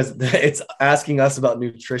segment because it's asking us about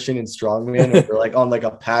nutrition and strongman, and we're like on like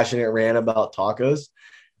a passionate rant about tacos.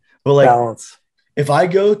 But like, Balance. if I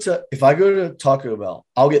go to Taco Bell,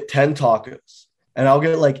 I'll get 10 tacos and I'll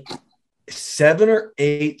get like 7 or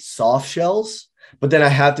 8 soft shells, but then I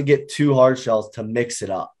have to get 2 hard shells to mix it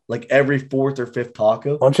up. Like every 4th or 5th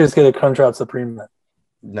taco. Why don't you just get a Crunchwrap Supreme then?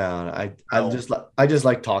 No, I just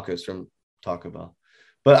like tacos from Taco Bell.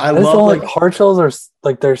 But I I just love don't like like hard shells are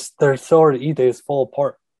like they're so hard to eat, they just fall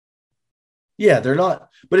apart. yeah, they're not,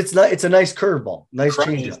 but it's not. It's a nice curveball, nice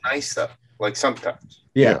Crunch change. is nice stuff. Like sometimes.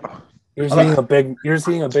 Yeah, You're just eating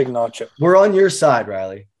a big nacho. we're on your side,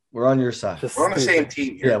 Riley. We're on your side. Just We're on the same stupid.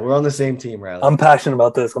 team here. Yeah, we're on the same team, Riley. I'm passionate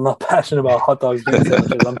about this. I'm not passionate about hot dogs being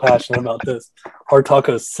sandwiches. I'm passionate about this. Hard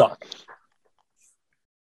tacos suck.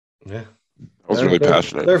 Yeah, I was really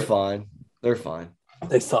passionate. They're fine. They're fine.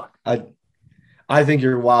 They suck. I think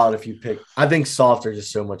you're wild if you pick. I think soft are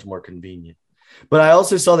just so much more convenient. But I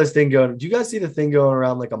also saw this thing going. Do you guys see the thing going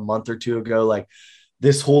around like a month or two ago? Like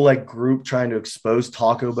this whole like group trying to expose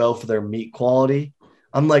Taco Bell for their meat quality.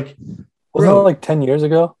 I'm like, Wasn't bro, it like 10 years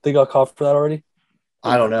ago they got caught for that already?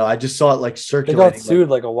 I don't know. I just saw it like They circulating. got sued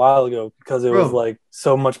like a while ago because it was Bro. like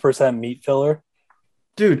so much % meat filler.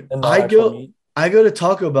 Dude, And not actual meat. I go to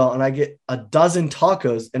Taco Bell and I get a dozen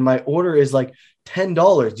tacos and my order is like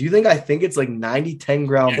 $10. Do you think I think it's like 10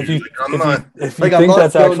 ground If beef? you, I'm if not- you, if you like, I'm think not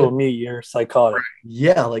that's going actual to- meat, you're psychotic.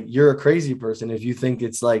 Yeah, like you're a crazy person if you think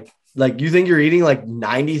it's like you think you're eating like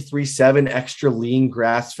 93.7 extra lean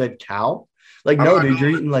grass-fed cow. Like I'm no, not dude, you're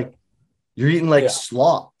eating like Yeah.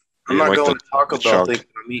 slop. I'm Yeah, not like going the- to Taco the Bell chunk. thinking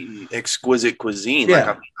I'm eating exquisite cuisine. Yeah.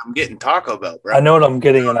 Like I'm getting Taco Bell, bro. I know what I'm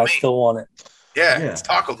getting and I still want it. Yeah, Yeah. it's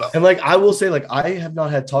Taco Bell. And like I will say, like I have not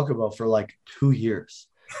had Taco Bell for like 2 years.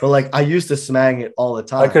 But like I used to smang it all the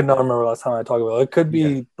time. I could not remember last time I talked about it. It could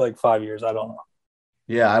be like 5 years. I don't know.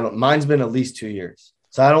 Yeah, I don't. Mine's been at least 2 years,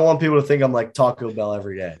 so I don't want people to think I'm like Taco Bell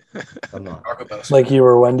every day. I'm not. Taco Bell. Like you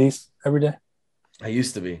were Wendy's every day. I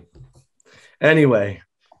used to be. Anyway,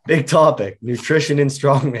 big topic: nutrition and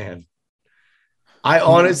strongman. I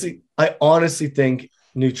honestly think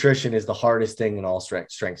nutrition is the hardest thing in all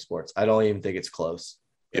strength sports. I don't even think it's close.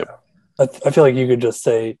 I feel like you could just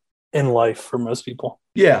say in life for most people.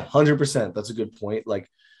 Yeah, 100%. That's a good point. Like,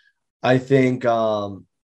 I think,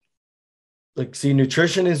 see,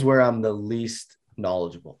 nutrition is where I'm the least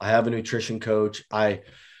knowledgeable. I have a nutrition coach. I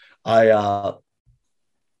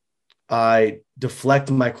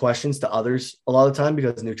deflect my questions to others a lot of the time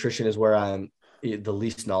because nutrition is where I'm the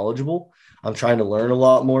least knowledgeable. I'm trying to learn a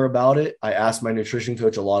lot more about it. I ask my nutrition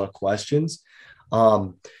coach a lot of questions.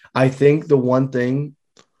 I think the one thing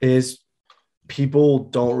is people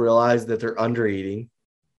don't realize that they're under eating.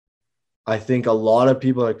 I think a lot of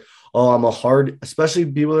people are like, oh, especially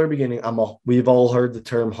people that are beginning. We've all heard the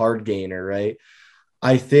term hard gainer, right?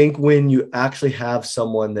 I think when you actually have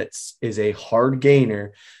someone that is a hard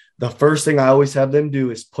gainer, the first thing I always have them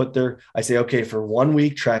do is I say, okay, for 1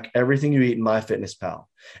 week, track everything you eat in MyFitnessPal.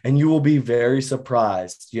 And you will be very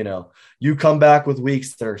surprised. You come back with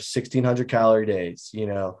weeks that are 1,600 calorie days,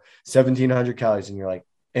 1,700 calories. And you're like,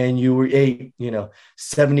 and you ate,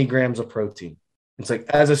 70 grams of protein. It's like,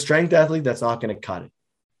 as a strength athlete, that's not going to cut it.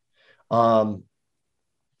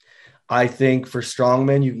 I think for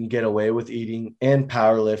strongmen, you can get away with eating and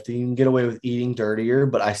powerlifting. You can get away with eating dirtier,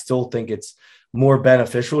 but I still think it's more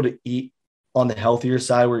beneficial to eat on the healthier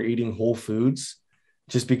side. We're eating whole foods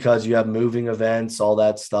just because you have moving events, all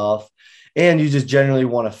that stuff. And you just generally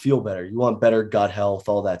want to feel better. You want better gut health,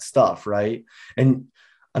 all that stuff, right? And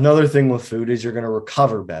another thing with food is you're going to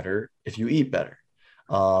recover better if you eat better.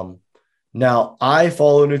 Now, I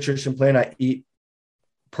follow a nutrition plan. I eat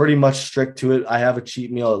pretty much strict to it. I have a cheat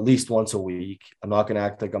meal at least once a week. I'm not going to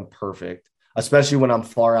act like I'm perfect, especially when I'm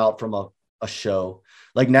far out from a show.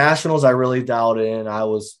 Like nationals, I really dialed in. I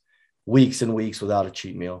was weeks and weeks without a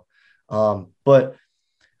cheat meal. But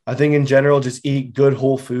I think in general, just eat good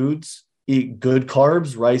whole foods, eat good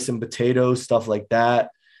carbs, rice and potatoes, stuff like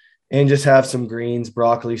that, and just have some greens,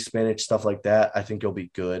 broccoli, spinach, stuff like that. I think you'll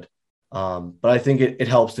be good. But I think it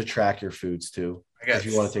helps to track your foods too. I got if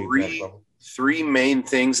you want to take that level. three main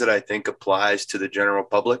things that I think applies to the general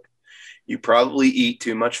public. You probably eat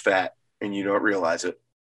too much fat and you don't realize it.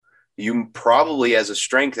 You probably, as a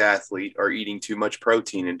strength athlete, are eating too much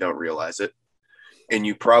protein and don't realize it. And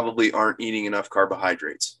you probably aren't eating enough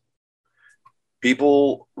carbohydrates.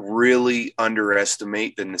 People really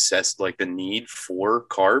underestimate the need for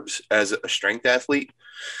carbs as a strength athlete.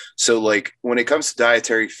 So like when it comes to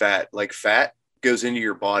dietary fat, like fat goes into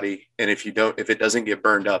your body, and if it doesn't get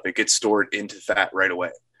burned up, it gets stored into fat right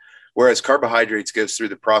away. Whereas carbohydrates goes through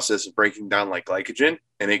the process of breaking down like glycogen,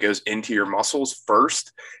 and it goes into your muscles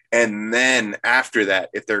first. And then after that,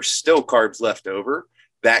 if there's still carbs left over,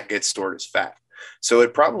 that gets stored as fat. So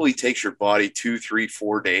it probably takes your body 2, 3,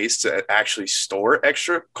 4 days to actually store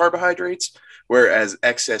extra carbohydrates, whereas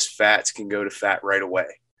excess fats can go to fat right away.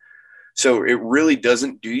 So it really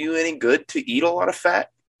doesn't do you any good to eat a lot of fat.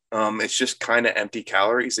 It's just kind of empty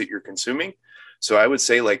calories that you're consuming. So I would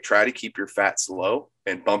say like try to keep your fats low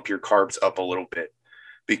and bump your carbs up a little bit,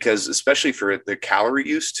 because especially for the calorie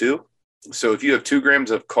use too. So if you have 2 grams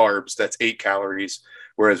of carbs, that's 8 calories,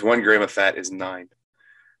 whereas 1 gram of fat is 9.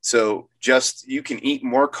 So you can eat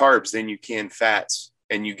more carbs than you can fats,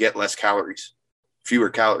 and you get less calories, fewer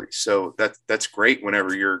calories. So that's great when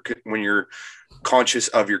you're conscious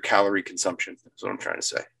of your calorie consumption. That's what I'm trying to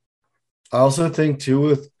say. I also think too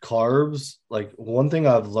with carbs, like one thing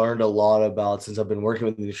I've learned a lot about since I've been working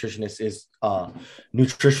with nutritionists is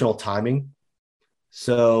nutritional timing.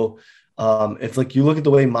 So if like you look at the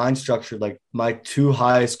way mine's structured, like my 2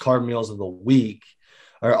 highest carb meals of the week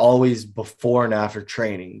are always before and after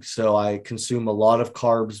training. So I consume a lot of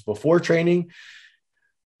carbs before training,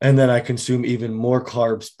 and then I consume even more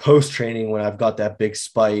carbs post training when I've got that big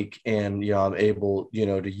spike, and I'm able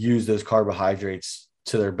to use those carbohydrates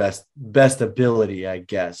to their best ability, I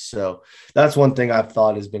guess. So that's one thing I've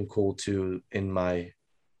thought has been cool too in my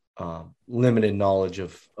limited knowledge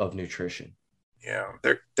of nutrition. Yeah,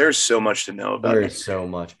 there's so much to know about. There is so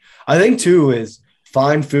much. I think too is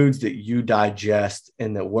find foods that you digest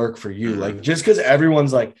and that work for you. Like just because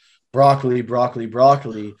everyone's like broccoli.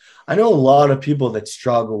 I know a lot of people that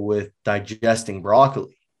struggle with digesting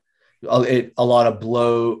broccoli. A lot of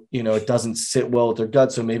bloat, it doesn't sit well with their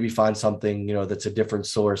gut. So maybe find something, that's a different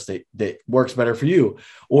source that works better for you.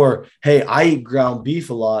 Or, hey, I eat ground beef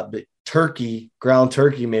a lot, but ground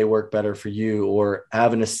turkey may work better for you, or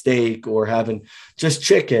having a steak or having just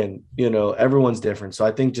chicken, everyone's different. So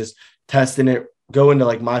I think just testing it, go into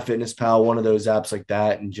like MyFitnessPal, one of those apps like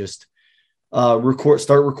that, and just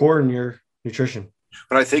start recording your nutrition.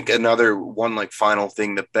 But I think another one, like final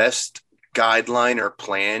thing, the best guideline or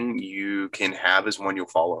plan you can have is one you'll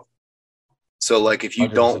follow. So like if you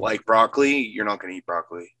 100%. Don't like broccoli, you're not going to eat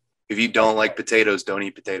broccoli. If you don't like potatoes, don't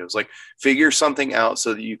eat potatoes. Like figure something out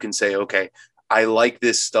so that you can say, okay, I like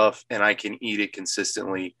this stuff and I can eat it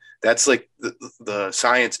consistently. That's like the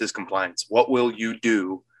science is compliance. What will you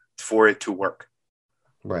do for it to work?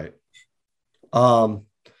 Right.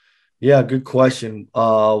 Yeah, good question.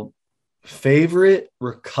 Favorite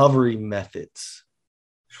recovery methods?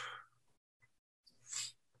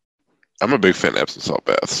 I'm a big fan of Epsom salt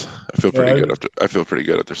baths. I feel pretty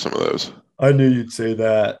good after some of those. I knew you'd say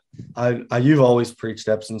that. You've always preached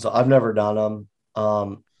Epsom salt. I've never done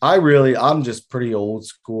them. I'm just pretty old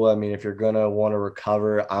school. I mean, if you're gonna want to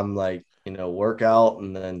recover, I'm like, work out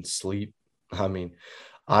and then sleep. I mean,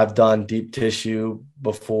 I've done deep tissue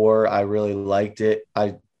before. I really liked it.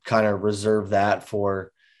 I kind of reserve that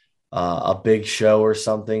for a big show or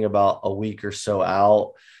something about a week or so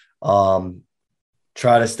out.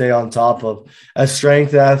 Try to stay on top of as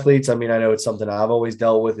strength athletes. I mean, I know it's something I've always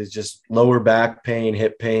dealt with is just lower back pain,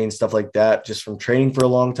 hip pain, stuff like that, just from training for a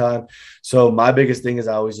long time. So my biggest thing is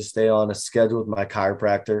I always just stay on a schedule with my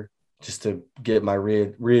chiropractor just to get my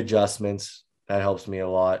readjustments. That helps me a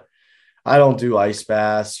lot. I don't do ice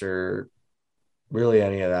baths or really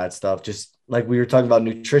any of that stuff. Just like we were talking about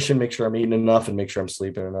nutrition, make sure I'm eating enough and make sure I'm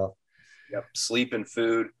sleeping enough. Yep. Sleep and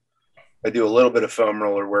food. I do a little bit of foam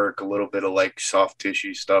roller work, a little bit of like soft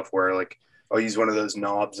tissue stuff where like I'll use one of those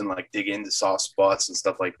knobs and like dig into soft spots and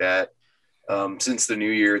stuff like that. Since the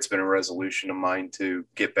new year, it's been a resolution of mine to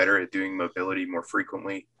get better at doing mobility more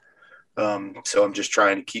frequently. So I'm just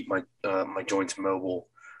trying to keep my joints mobile,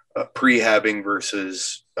 prehabbing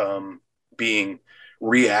versus being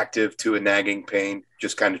reactive to a nagging pain,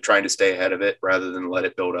 just kind of trying to stay ahead of it rather than let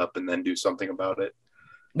it build up and then do something about it.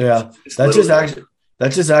 Yeah, that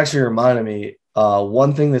just actually reminded me.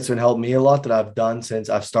 One thing that's been helping me a lot that I've done since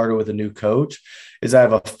I've started with a new coach is I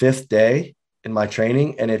have a 5th day in my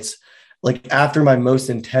training, and it's like after my most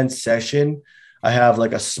intense session, I have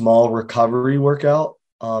like a small recovery workout,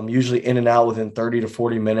 usually in and out within 30 to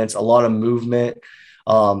 40 minutes, a lot of movement,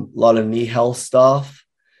 a lot of knee health stuff.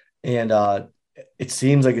 and it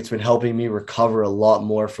seems like it's been helping me recover a lot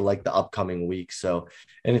more for like the upcoming week. So,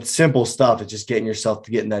 and it's simple stuff. It's just getting yourself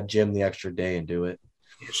to get in that gym the extra day and do it.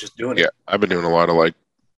 It's just doing Yeah, it. I've been doing a lot of like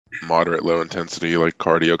moderate, low intensity, like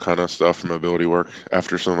cardio kind of stuff, mobility work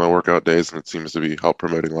after some of my workout days, and it seems to be help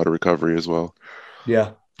promoting a lot of recovery as well.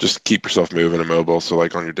 Yeah. Just keep yourself moving and mobile. So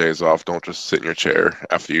like on your days off, don't just sit in your chair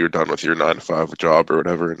after you're done with your 9 to 5 job or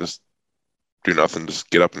whatever and just do nothing. Just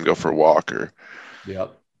get up and go for a walk or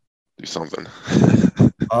Yep. do something.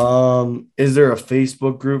 Is there a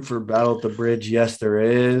Facebook group for Battle at the Bridge? Yes, there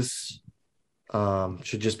is.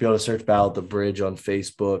 Should just be able to search Battle at the Bridge on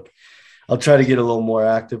Facebook. I'll try to get a little more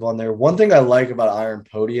active on there. One thing I like about Iron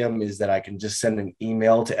Podium is that I can just send an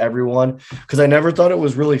email to everyone, because I never thought it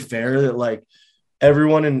was really fair that like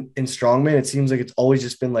everyone in strongman, it seems like it's always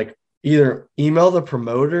just been like either email the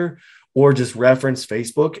promoter or just reference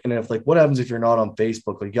Facebook. And if like, what happens if you're not on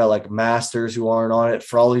Facebook? Like you got like masters who aren't on it,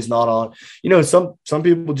 Frawley's not on, some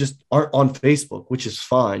people just aren't on Facebook, which is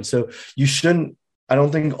fine. So you shouldn't, I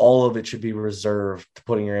don't think all of it should be reserved to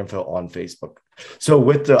putting your info on Facebook. So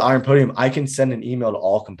with the Iron Podium, I can send an email to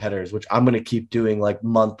all competitors, which I'm going to keep doing like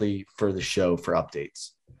monthly for the show for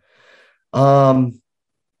updates.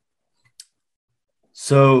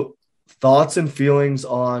 So thoughts and feelings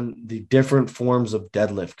on the different forms of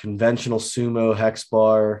deadlift, conventional sumo, hex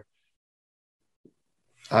bar.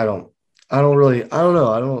 I don't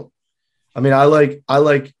know. I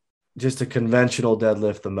like just a conventional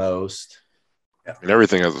deadlift the most. And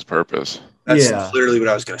everything has its purpose. That's literally what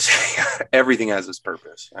I was going to say. Everything has its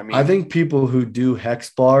purpose. I mean, I think people who do hex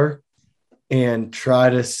bar and try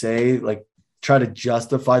to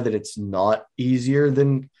justify that it's not easier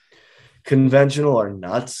than conventional are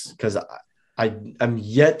nuts, because I'm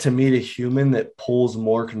yet to meet a human that pulls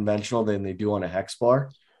more conventional than they do on a hex bar.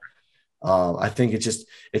 I think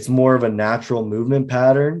it's more of a natural movement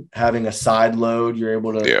pattern. Having a side load, you're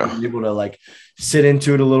able to like sit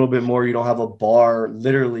into it a little bit more. You don't have a bar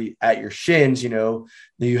literally at your shins, that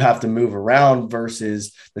you have to move around,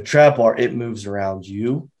 versus the trap bar, it moves around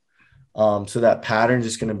you. So that pattern is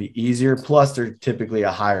just going to be easier. Plus, they're typically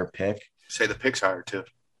a higher pick. Say the pick's higher too.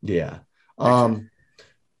 Yeah. I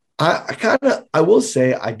will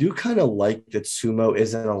say I do kind of like that sumo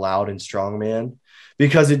isn't allowed in strongman,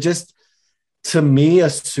 because to me, a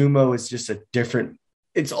sumo is just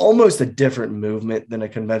it's almost a different movement than a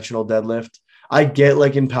conventional deadlift. I get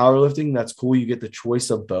like in powerlifting, that's cool. You get the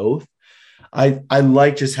choice of both. I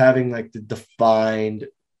like just having like the defined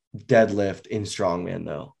deadlift in strongman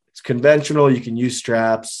though. It's conventional. You can use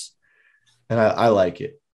straps, and I like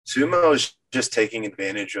it. Sumo is just taking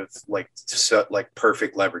advantage of like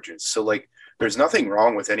perfect leverages. So like there's nothing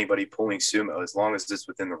wrong with anybody pulling sumo as long as it's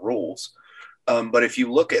within the rules. But if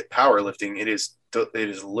you look at powerlifting, it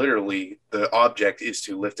is literally the object is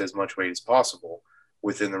to lift as much weight as possible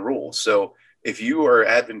within the rules. So if you are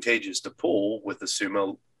advantageous to pull with the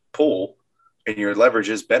sumo pull and your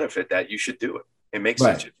leverages benefit that, you should do it. It makes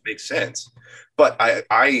sense. But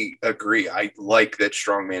I agree. I like that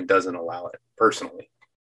strongman doesn't allow it personally.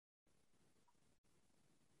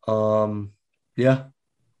 Yeah.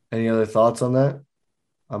 Any other thoughts on that?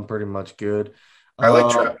 I'm pretty much good. I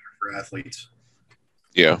like trap for athletes.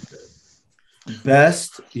 Yeah.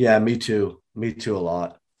 Best. Yeah, me too. Me too a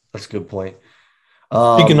lot. That's a good point.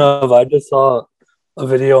 Speaking of, I just saw a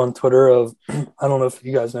video on Twitter of, I don't know if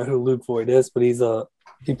you guys know who Luke Voigt is, but he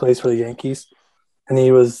plays for the Yankees, and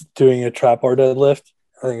he was doing a trap bar deadlift.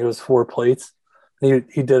 I think it was 4 plates. He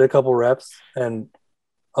did a couple reps, and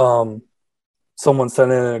someone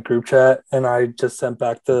sent in a group chat, and I just sent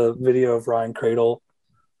back the video of Ryan Cradle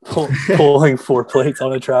pulling 4 plates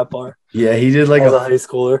on a trap bar. Yeah, he did like a high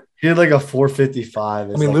schooler. He did like a 455.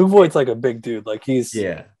 I mean, Luke Voigt's like a big dude. Like he's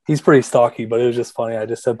pretty stocky, but it was just funny. I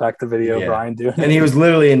just sent back the video of Ryan doing it. And he was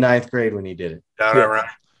literally in 9th grade when he did it. Right.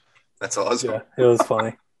 That's awesome. Yeah, it was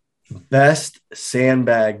funny. Best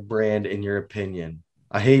sandbag brand in your opinion?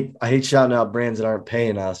 I hate shouting out brands that aren't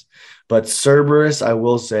paying us, but Cerberus, I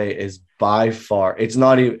will say, is by far. It's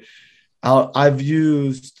not even. I've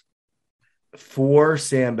used 4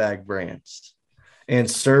 sandbag brands,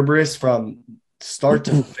 and Cerberus from start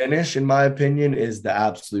to finish, in my opinion, is the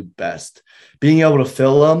absolute best. Being able to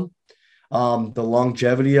fill them, the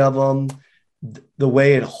longevity of them, the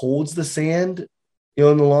way it holds the sand,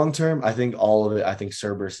 in the long term, I think all of it. I think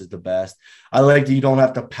Cerberus is the best. I like that you don't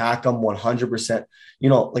have to pack them 100%.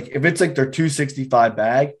 Like if it's like their 265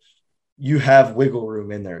 bag, you have wiggle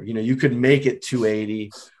room in there. You could make it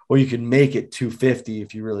 280, or you could make it 250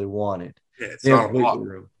 if you really wanted. Yeah, it's not a block.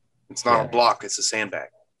 It's not a block. It's a sandbag.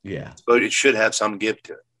 Yeah. But it should have some give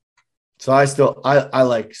to it. So I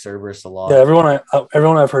like Cerberus a lot. Yeah, everyone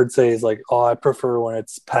I've heard say is like, oh, I prefer when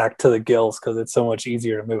it's packed to the gills because it's so much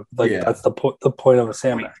easier to move. Like that's the point of a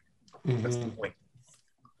sandbag. That's the point.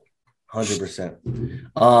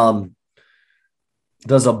 100%.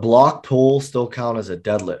 Does a block pull still count as a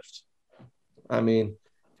deadlift? I mean,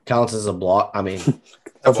 counts as a block. I mean,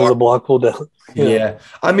 Counts as a block pull deadlift. Yeah.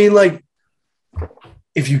 I mean, like,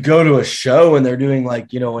 if you go to a show and they're doing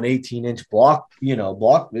like, an 18-inch block,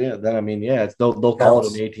 then I mean, yeah, they'll call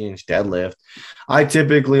it an 18-inch deadlift. I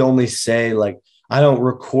typically only say like, I don't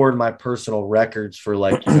record my personal records for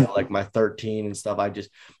like, like my 13 and stuff.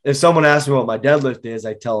 If someone asks me what my deadlift is,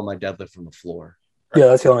 I tell them my deadlift from the floor. Yeah,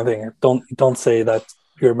 that's the only thing. Don't say that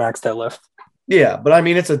your max deadlift. Yeah, but I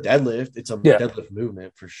mean, it's a deadlift. It's a deadlift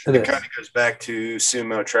movement for sure. It kind of goes back to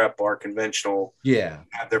sumo, trap bar, conventional. Yeah,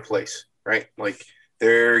 have their place, right? Like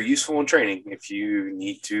they're useful in training if you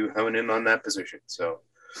need to hone in on that position. So,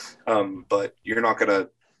 but you're not going to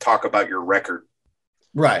talk about your record,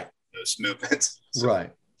 right? Those movements, so.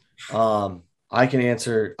 Right? I can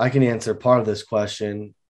answer part of this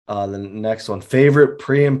question. The next one: favorite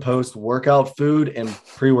pre and post workout food and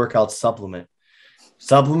pre-workout supplement.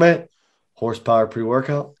 Horsepower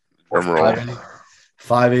pre-workout.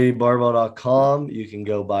 580barbell.com. You can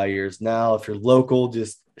go buy yours now. If you're local,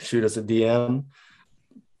 just shoot us a DM.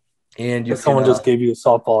 And if someone just gave you a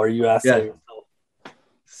softball, or you asked that yourself.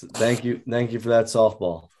 Thank you for that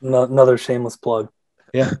softball. Another shameless plug.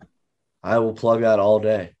 Yeah, I will plug that all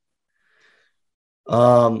day.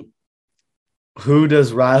 Who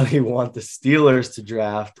does Riley want the Steelers to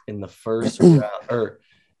draft in the first round?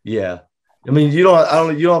 I mean, you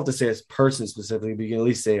don't have to say a person specifically, but you can at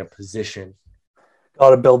least say a position. Got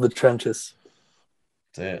to build the trenches.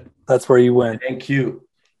 That's it. That's where you win. Thank you.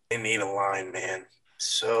 They need a line, man.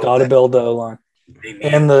 So got to build the O-line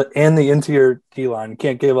and the interior D-line. You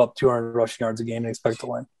can't give up 200 rushing yards a game and expect to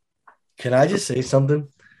win. Can I just say something?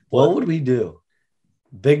 What would we do?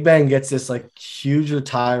 Big Ben gets this like huge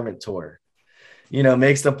retirement tour.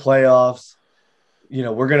 Makes the playoffs.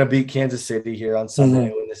 We're gonna beat Kansas City here on Sunday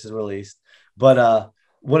when this is released. But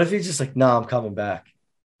what if he's just like, I'm coming back.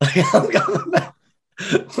 I'm coming back.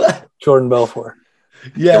 Jordan Belfort.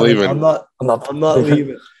 Yeah, I'm not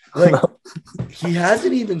leaving. Like he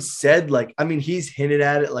hasn't even said like, I mean, he's hinted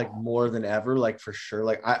at it like more than ever, like for sure.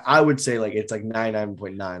 Like I would say like it's like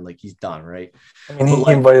 99.9, like he's done, right? I mean,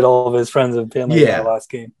 he invited all of his friends and family to the last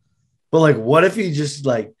game. But like, what if he just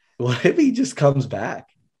comes back?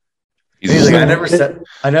 He's like, I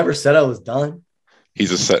never said I was done. He's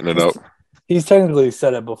just setting it up. He's technically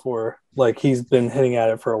said it before. Like he's been hitting at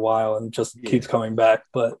it for a while and just keeps coming back.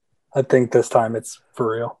 But I think this time it's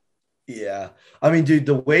for real. Yeah. I mean, dude,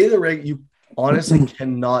 the way you honestly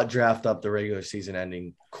cannot draft up the regular season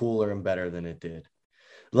ending cooler and better than it did.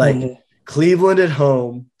 Like Cleveland at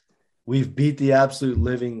home, we've beat the absolute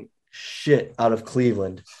living shit out of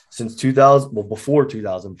Cleveland since 2000. Well, before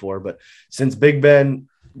 2004, but since Big Ben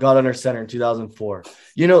got under center in 2004.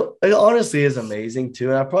 It honestly is amazing too.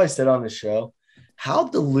 And I probably said on the show, how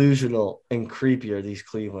delusional and creepy are these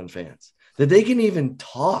Cleveland fans that they can even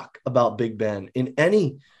talk about Big Ben in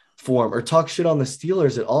any form or talk shit on the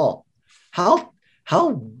Steelers at all. How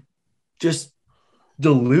just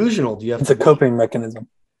delusional do you have? It's a coping mechanism.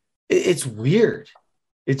 It's weird.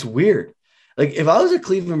 It's weird. Like if I was a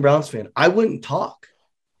Cleveland Browns fan, I wouldn't talk.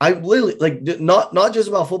 I literally like not just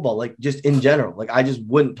about football, like just in general. Like I just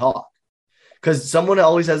wouldn't talk because someone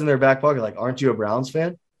always has in their back pocket, like, aren't you a Browns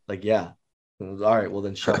fan? Like, yeah. All right, well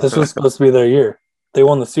then shut up. This was supposed to be their year. They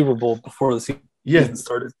won the Super Bowl before the season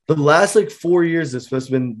started. The last like 4 years, it's supposed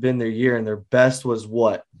to have been their year, and their best was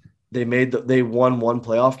what? They won one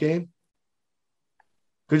playoff game.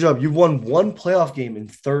 Good job. You won one playoff game in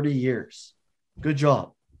 30 years. Good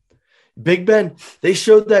job. Big Ben, they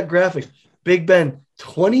showed that graphic. Big Ben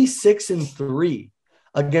 26-3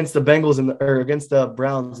 against the Bengals against the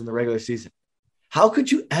Browns in the regular season. How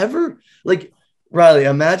could you ever like Riley?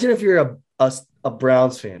 Imagine if you're a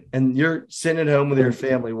Browns fan and you're sitting at home with your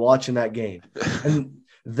family watching that game, and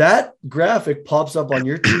that graphic pops up on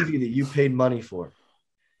your TV that you paid money for.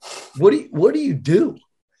 What do you do?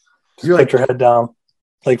 You're like, put your head down,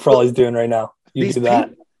 like Frawley's doing right now. You do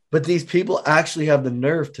that. But these people actually have the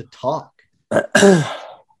nerve to talk. I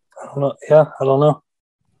don't know. Yeah, I don't know.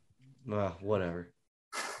 Whatever.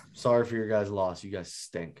 Sorry for your guys' loss. You guys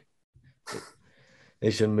stink.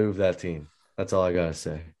 They should move that team. That's all I gotta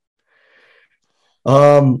say.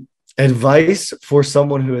 Advice for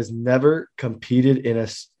someone who has never competed in a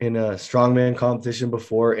strongman competition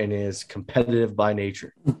before and is competitive by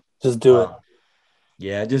nature. Just do it.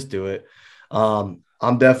 Yeah, just do it.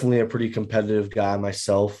 I'm definitely a pretty competitive guy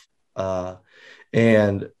myself.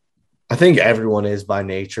 And I think everyone is by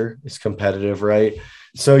nature. It's competitive, right?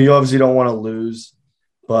 So you obviously don't want to lose,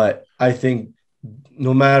 but I think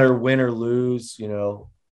no matter win or lose,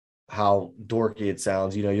 how dorky it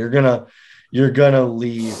sounds, you're gonna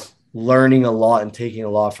leave learning a lot and taking a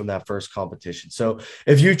lot from that first competition. So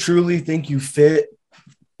if you truly think you fit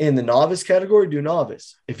in the novice category, do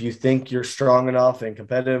novice. If you think you're strong enough and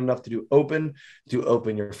competitive enough to do open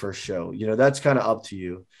your first show. That's kind of up to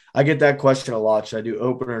you. I get that question a lot. Should I do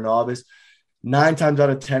open or novice? 9 times out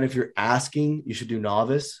of 10, if you're asking, you should do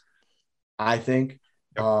novice, I think.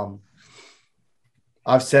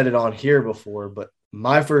 I've said it on here before, but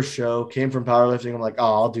my first show came from powerlifting. I'm like,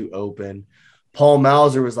 oh, I'll do open. Paul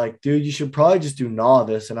Mauser was like, dude, you should probably just do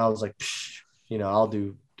novice. And I was like, I'll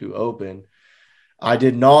do open. I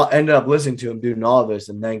did not end up listening to him do novice,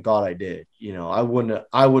 and thank God I did. I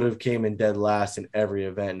would have came in dead last in every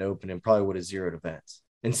event and open and probably would have zeroed events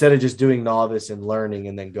instead of just doing novice and learning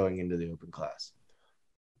and then going into the open class.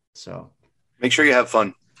 So make sure you have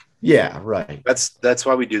fun. Yeah, right. That's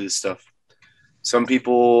why we do this stuff. Some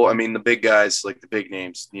people, I mean, the big guys, like the big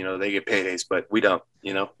names, they get paydays, but we don't.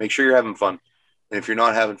 Make sure you're having fun. And if you're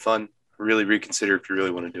not having fun, really reconsider if you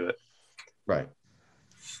really want to do it. Right.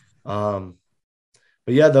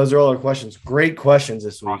 But yeah, those are all our questions. Great questions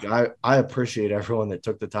this week. I appreciate everyone that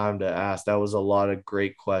took the time to ask. That was a lot of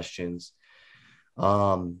great questions.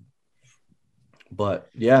 But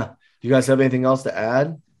yeah, do you guys have anything else to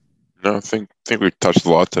add? No, I think we touched a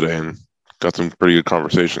lot today and got some pretty good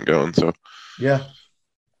conversation going. So yeah,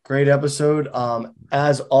 great episode.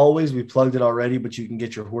 As always, we plugged it already, but you can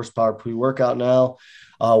get your horsepower pre-workout now.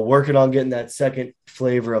 Working on getting that second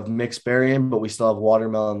flavor of mixed berry in, but we still have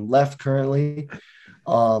watermelon left currently.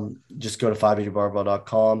 Just go to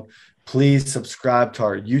 580barbell.com. Please subscribe to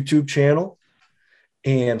our YouTube channel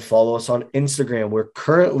and follow us on Instagram. We're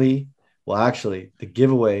currently, actually, the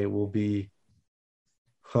giveaway will be,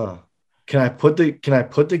 Can I put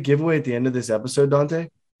the giveaway at the end of this episode, Dante?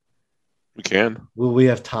 We can. Will we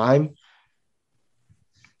have time?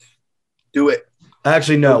 Do it.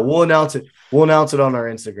 Actually, no. We'll announce it. We'll announce it on our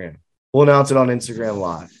Instagram. We'll announce it on Instagram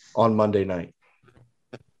Live on Monday night.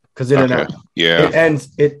 Because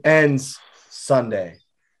it ends Sunday.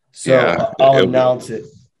 So yeah, I'll announce it.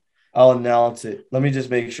 Let me just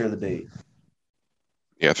make sure the date.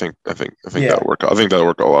 Yeah, I think that'll work. I think that'll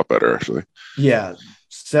work a lot better, actually. Yeah.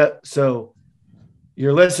 So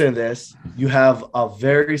you're listening to this. You have a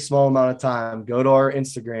very small amount of time. Go to our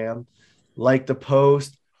Instagram, like the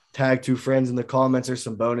post, tag 2 friends in the comments. There's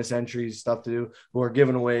some bonus entries, stuff to do. We're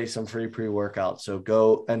giving away some free pre-workout. So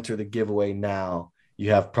go enter the giveaway now.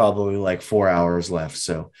 You have probably like 4 hours left.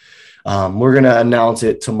 So we're going to announce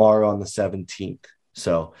it tomorrow on the 17th.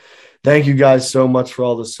 So thank you guys so much for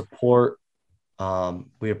all the support.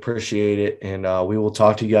 We appreciate it. And we will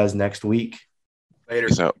talk to you guys next week. Later.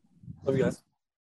 Peace out. Love you guys.